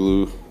gonna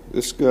glue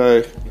this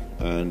guy,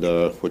 and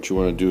what you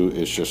want to do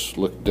is just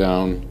look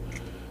down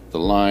the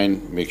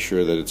line, make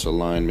sure that it's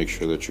aligned, make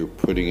sure that you're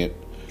putting it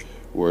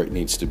where it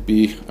needs to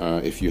be.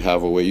 If you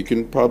have a way, you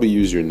can probably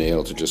use your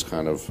nail to just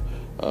kind of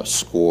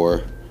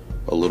score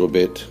a little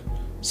bit,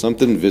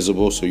 something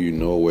visible so you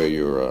know where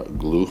your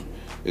glue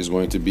is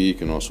going to be. You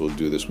can also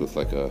do this with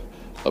like a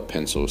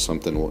pencil,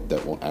 something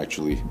that won't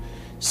actually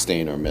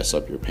stain or mess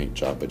up your paint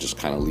job, but just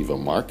kind of leave a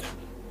mark.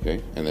 Okay,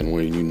 and then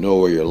when you know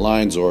where your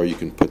lines are, you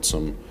can put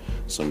some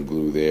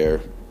glue there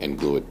and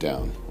glue it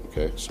down.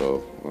 Okay,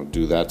 so I'll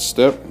do that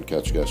step and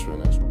catch you guys for the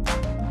next one.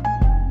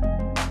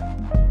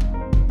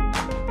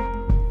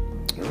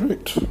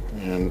 Alright,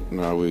 and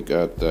now we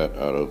got that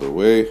out of the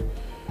way,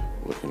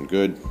 looking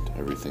good,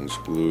 everything's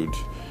glued,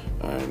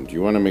 and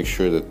you want to make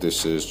sure that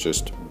this is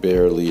just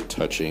barely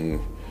touching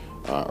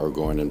or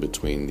going in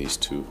between these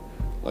two,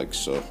 like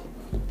so.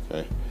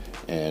 Okay,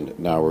 and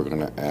now we're going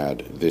to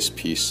add this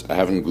piece. I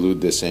haven't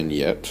glued this in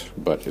yet,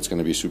 but it's going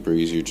to be super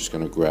easy. You're just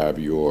going to grab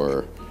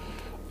your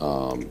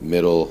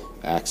middle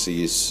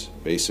axes,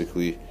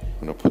 basically.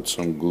 I'm going to put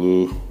some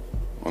glue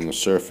on the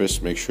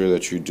surface. Make sure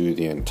that you do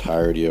the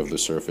entirety of the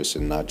surface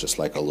and not just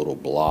like a little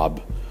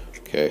blob,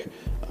 okay,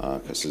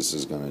 because this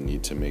is going to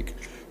need to make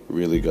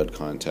really good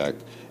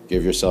contact.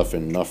 Give yourself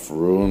enough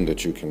room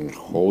that you can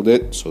hold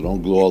it, so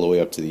don't glue all the way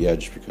up to the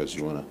edge, because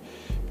you want to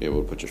be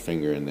able to put your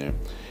finger in there.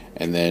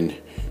 And then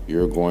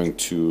you're going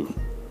to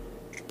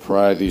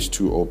pry these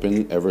two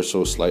open ever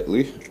so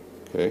slightly.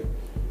 Okay,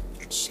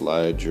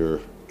 slide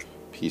your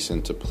piece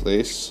into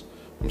place.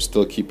 I'm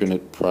still keeping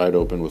it pried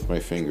open with my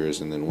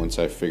fingers, and then once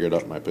I figured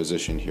out my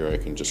position here, I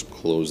can just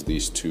close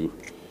these two,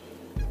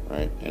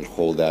 right, and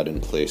hold that in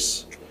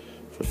place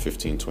for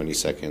 15-20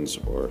 seconds,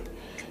 or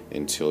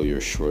until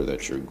you're sure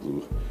that your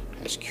glue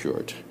has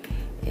cured.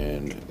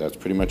 And that's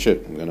pretty much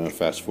it. I'm gonna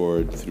fast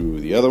forward through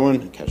the other one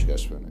and catch you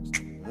guys for the next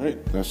one.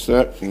 Alright, that's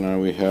that. Now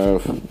we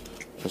have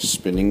a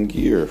spinning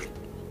gear.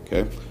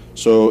 Okay,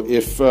 so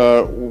if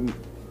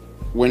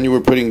when you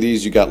were putting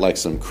these, you got like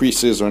some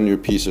creases on your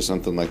piece or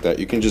something like that,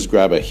 you can just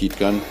grab a heat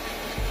gun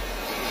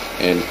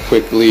and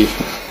quickly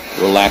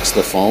relax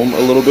the foam a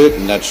little bit,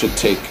 and that should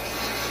take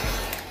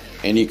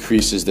any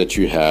creases that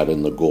you had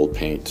in the gold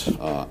paint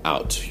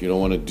out. You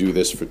don't want to do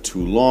this for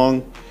too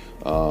long.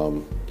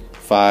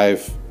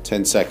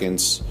 5-10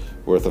 seconds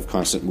worth of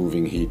constant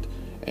moving heat,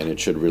 and it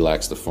should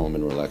relax the foam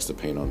and relax the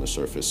paint on the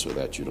surface so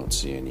that you don't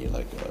see any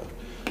like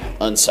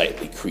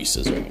unsightly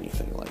creases or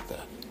anything like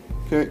that.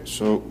 Okay,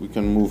 so we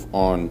can move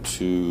on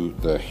to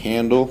the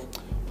handle.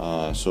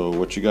 So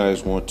what you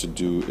guys want to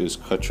do is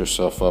cut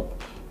yourself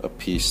up a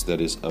piece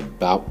that is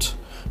about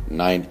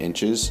 9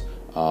 inches.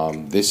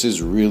 This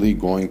is really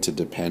going to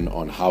depend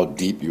on how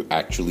deep you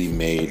actually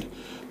made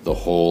the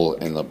hole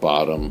in the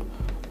bottom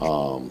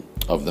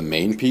of the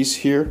main piece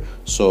here.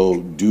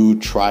 So do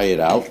try it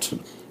out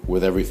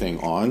with everything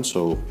on.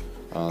 So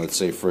let's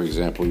say, for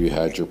example, you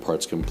had your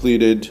parts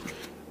completed.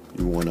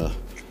 You want to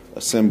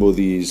assemble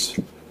these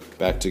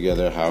back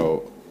together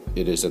how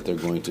it is that they're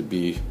going to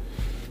be.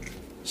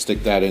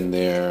 Stick that in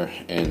there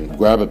and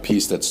grab a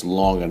piece that's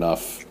long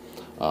enough.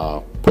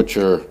 Put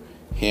your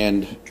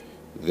hand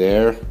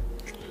there.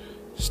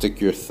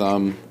 Stick your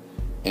thumb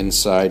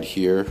inside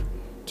here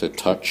to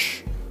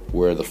touch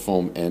where the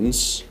foam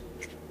ends,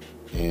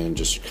 and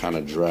just kind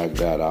of drag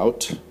that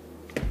out.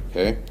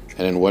 okay? And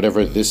then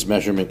whatever this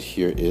measurement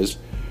here is,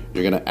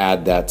 you're gonna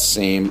add that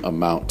same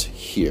amount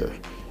here,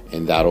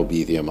 and that'll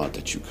be the amount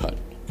that you cut,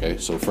 okay?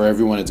 So for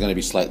everyone, it's gonna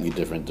be slightly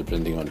different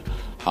depending on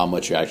how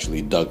much you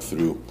actually dug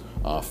through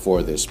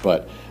for this.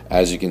 But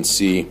as you can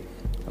see,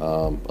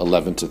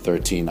 11 to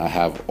 13, I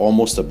have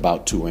almost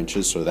about 2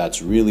 inches, so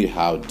that's really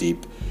how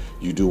deep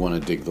you do want to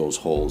dig those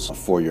holes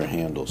for your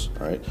handles.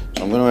 All right,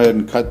 so I'm going to go ahead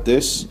and cut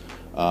this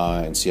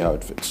and see how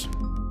it fits.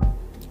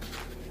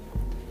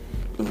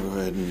 Go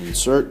ahead and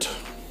insert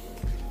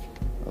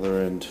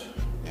other end,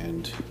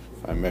 and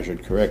if I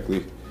measured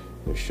correctly,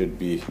 there should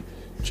be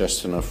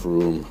just enough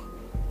room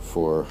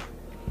for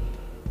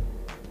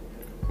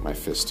my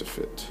fist to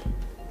fit.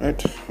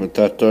 Right, with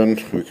that done,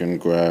 we can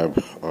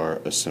grab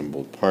our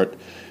assembled part,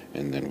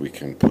 and then we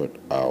can put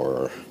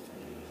our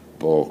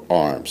bow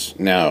arms.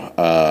 Now,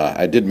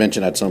 I did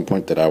mention at some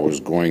point that I was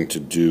going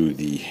to do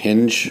the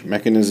hinge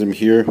mechanism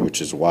here,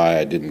 which is why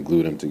I didn't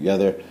glue them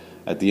together.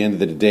 At the end of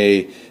the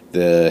day,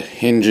 the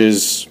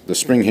hinges, the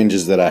spring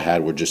hinges that I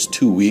had were just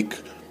too weak.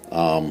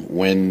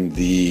 When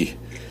the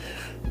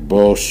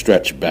bow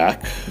stretched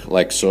back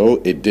like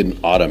so, it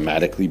didn't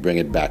automatically bring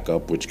it back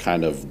up, which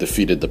kind of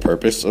defeated the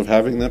purpose of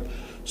having them.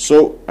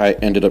 So I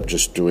ended up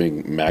just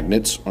doing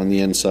magnets on the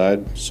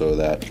inside so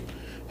that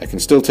I can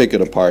still take it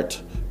apart,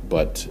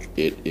 but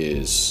it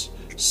is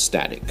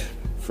static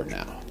for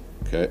now.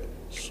 Okay,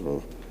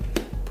 so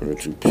put our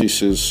 2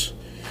 pieces,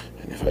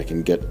 and if I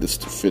can get this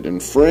to fit in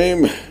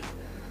frame,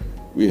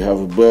 we have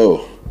a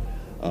bow,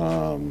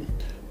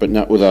 but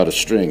not without a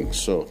string.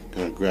 So I'm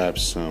gonna grab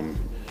some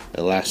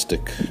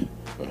elastic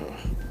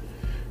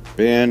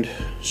band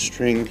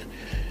string,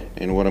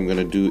 and what I'm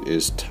gonna do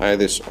is tie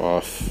this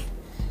off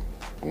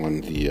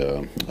on the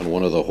on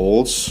one of the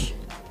holes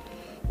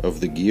of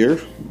the gear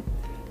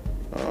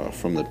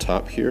from the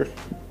top here.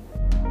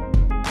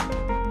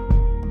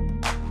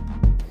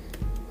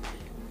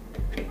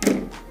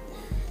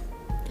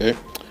 Okay,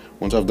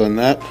 once I've done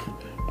that,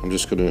 I'm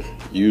just gonna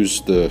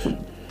use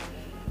the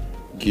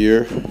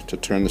gear to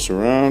turn this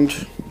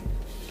around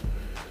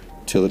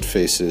till it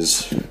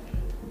faces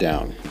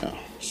down now.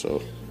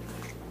 So,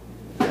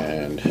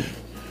 and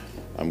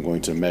I'm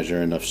going to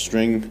measure enough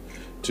string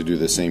to do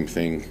the same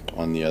thing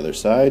on the other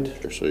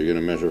side. So you're going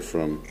to measure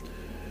from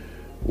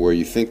where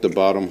you think the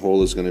bottom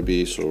hole is going to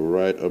be, so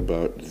right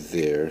about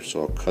there.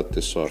 So I'll cut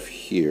this off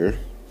here.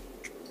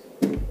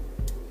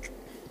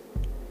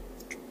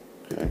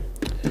 Okay.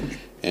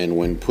 And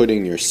when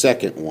putting your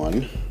second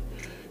one,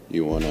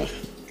 you want to,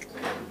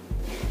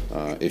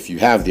 if you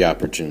have the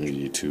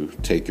opportunity to,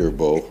 take your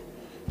bow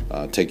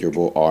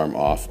arm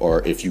off,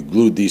 or if you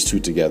glued these two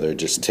together,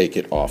 just take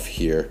it off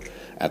here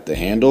at the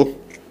handle.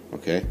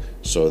 Okay,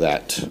 so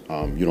that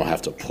you don't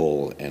have to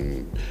pull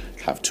and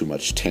have too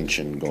much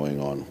tension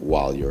going on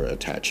while you're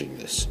attaching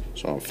this.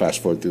 So I'll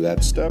fast forward through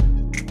that step.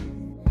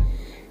 And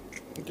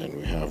then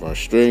we have our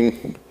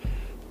string.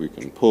 We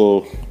can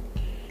pull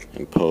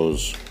and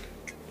pose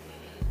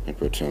and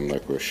pretend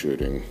like we're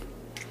shooting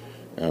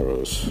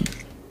arrows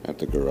at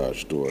the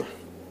garage door.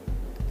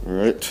 All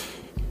right.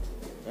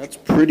 That's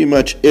pretty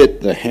much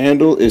it. The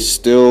handle is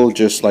still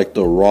just like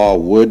the raw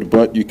wood,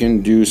 but you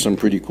can do some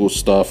pretty cool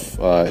stuff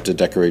to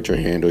decorate your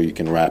handle. You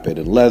can wrap it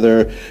in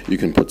leather, you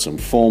can put some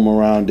foam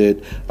around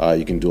it,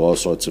 you can do all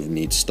sorts of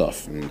neat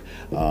stuff, and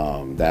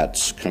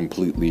that's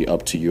completely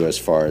up to you as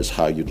far as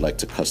how you'd like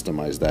to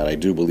customize that. I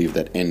do believe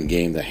that end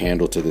game, the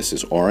handle to this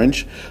is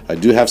orange. I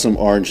do have some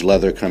orange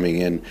leather coming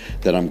in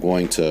that I'm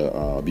going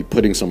to be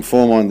putting some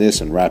foam on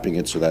this and wrapping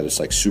it so that it's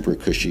like super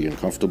cushy and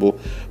comfortable,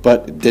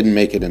 but it didn't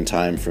make it in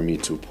time for me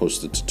to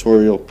post a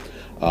tutorial,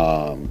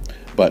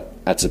 but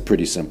that's a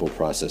pretty simple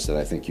process that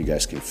I think you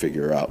guys can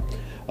figure out.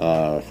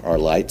 Our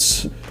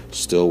lights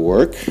still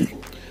work, all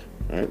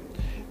right?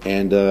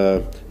 And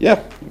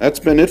yeah, that's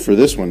been it for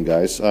this one,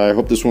 guys. I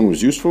hope this one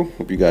was useful.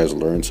 Hope you guys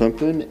learned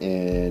something,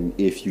 and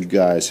if you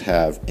guys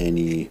have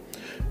any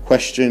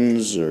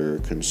questions or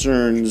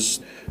concerns,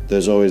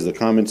 there's always the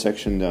comment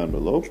section down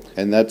below.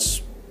 And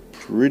that's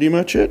pretty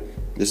much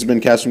it. This has been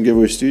Cass from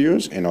GiveWave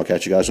Studios, and I'll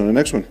catch you guys on the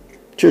next one.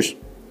 Cheers.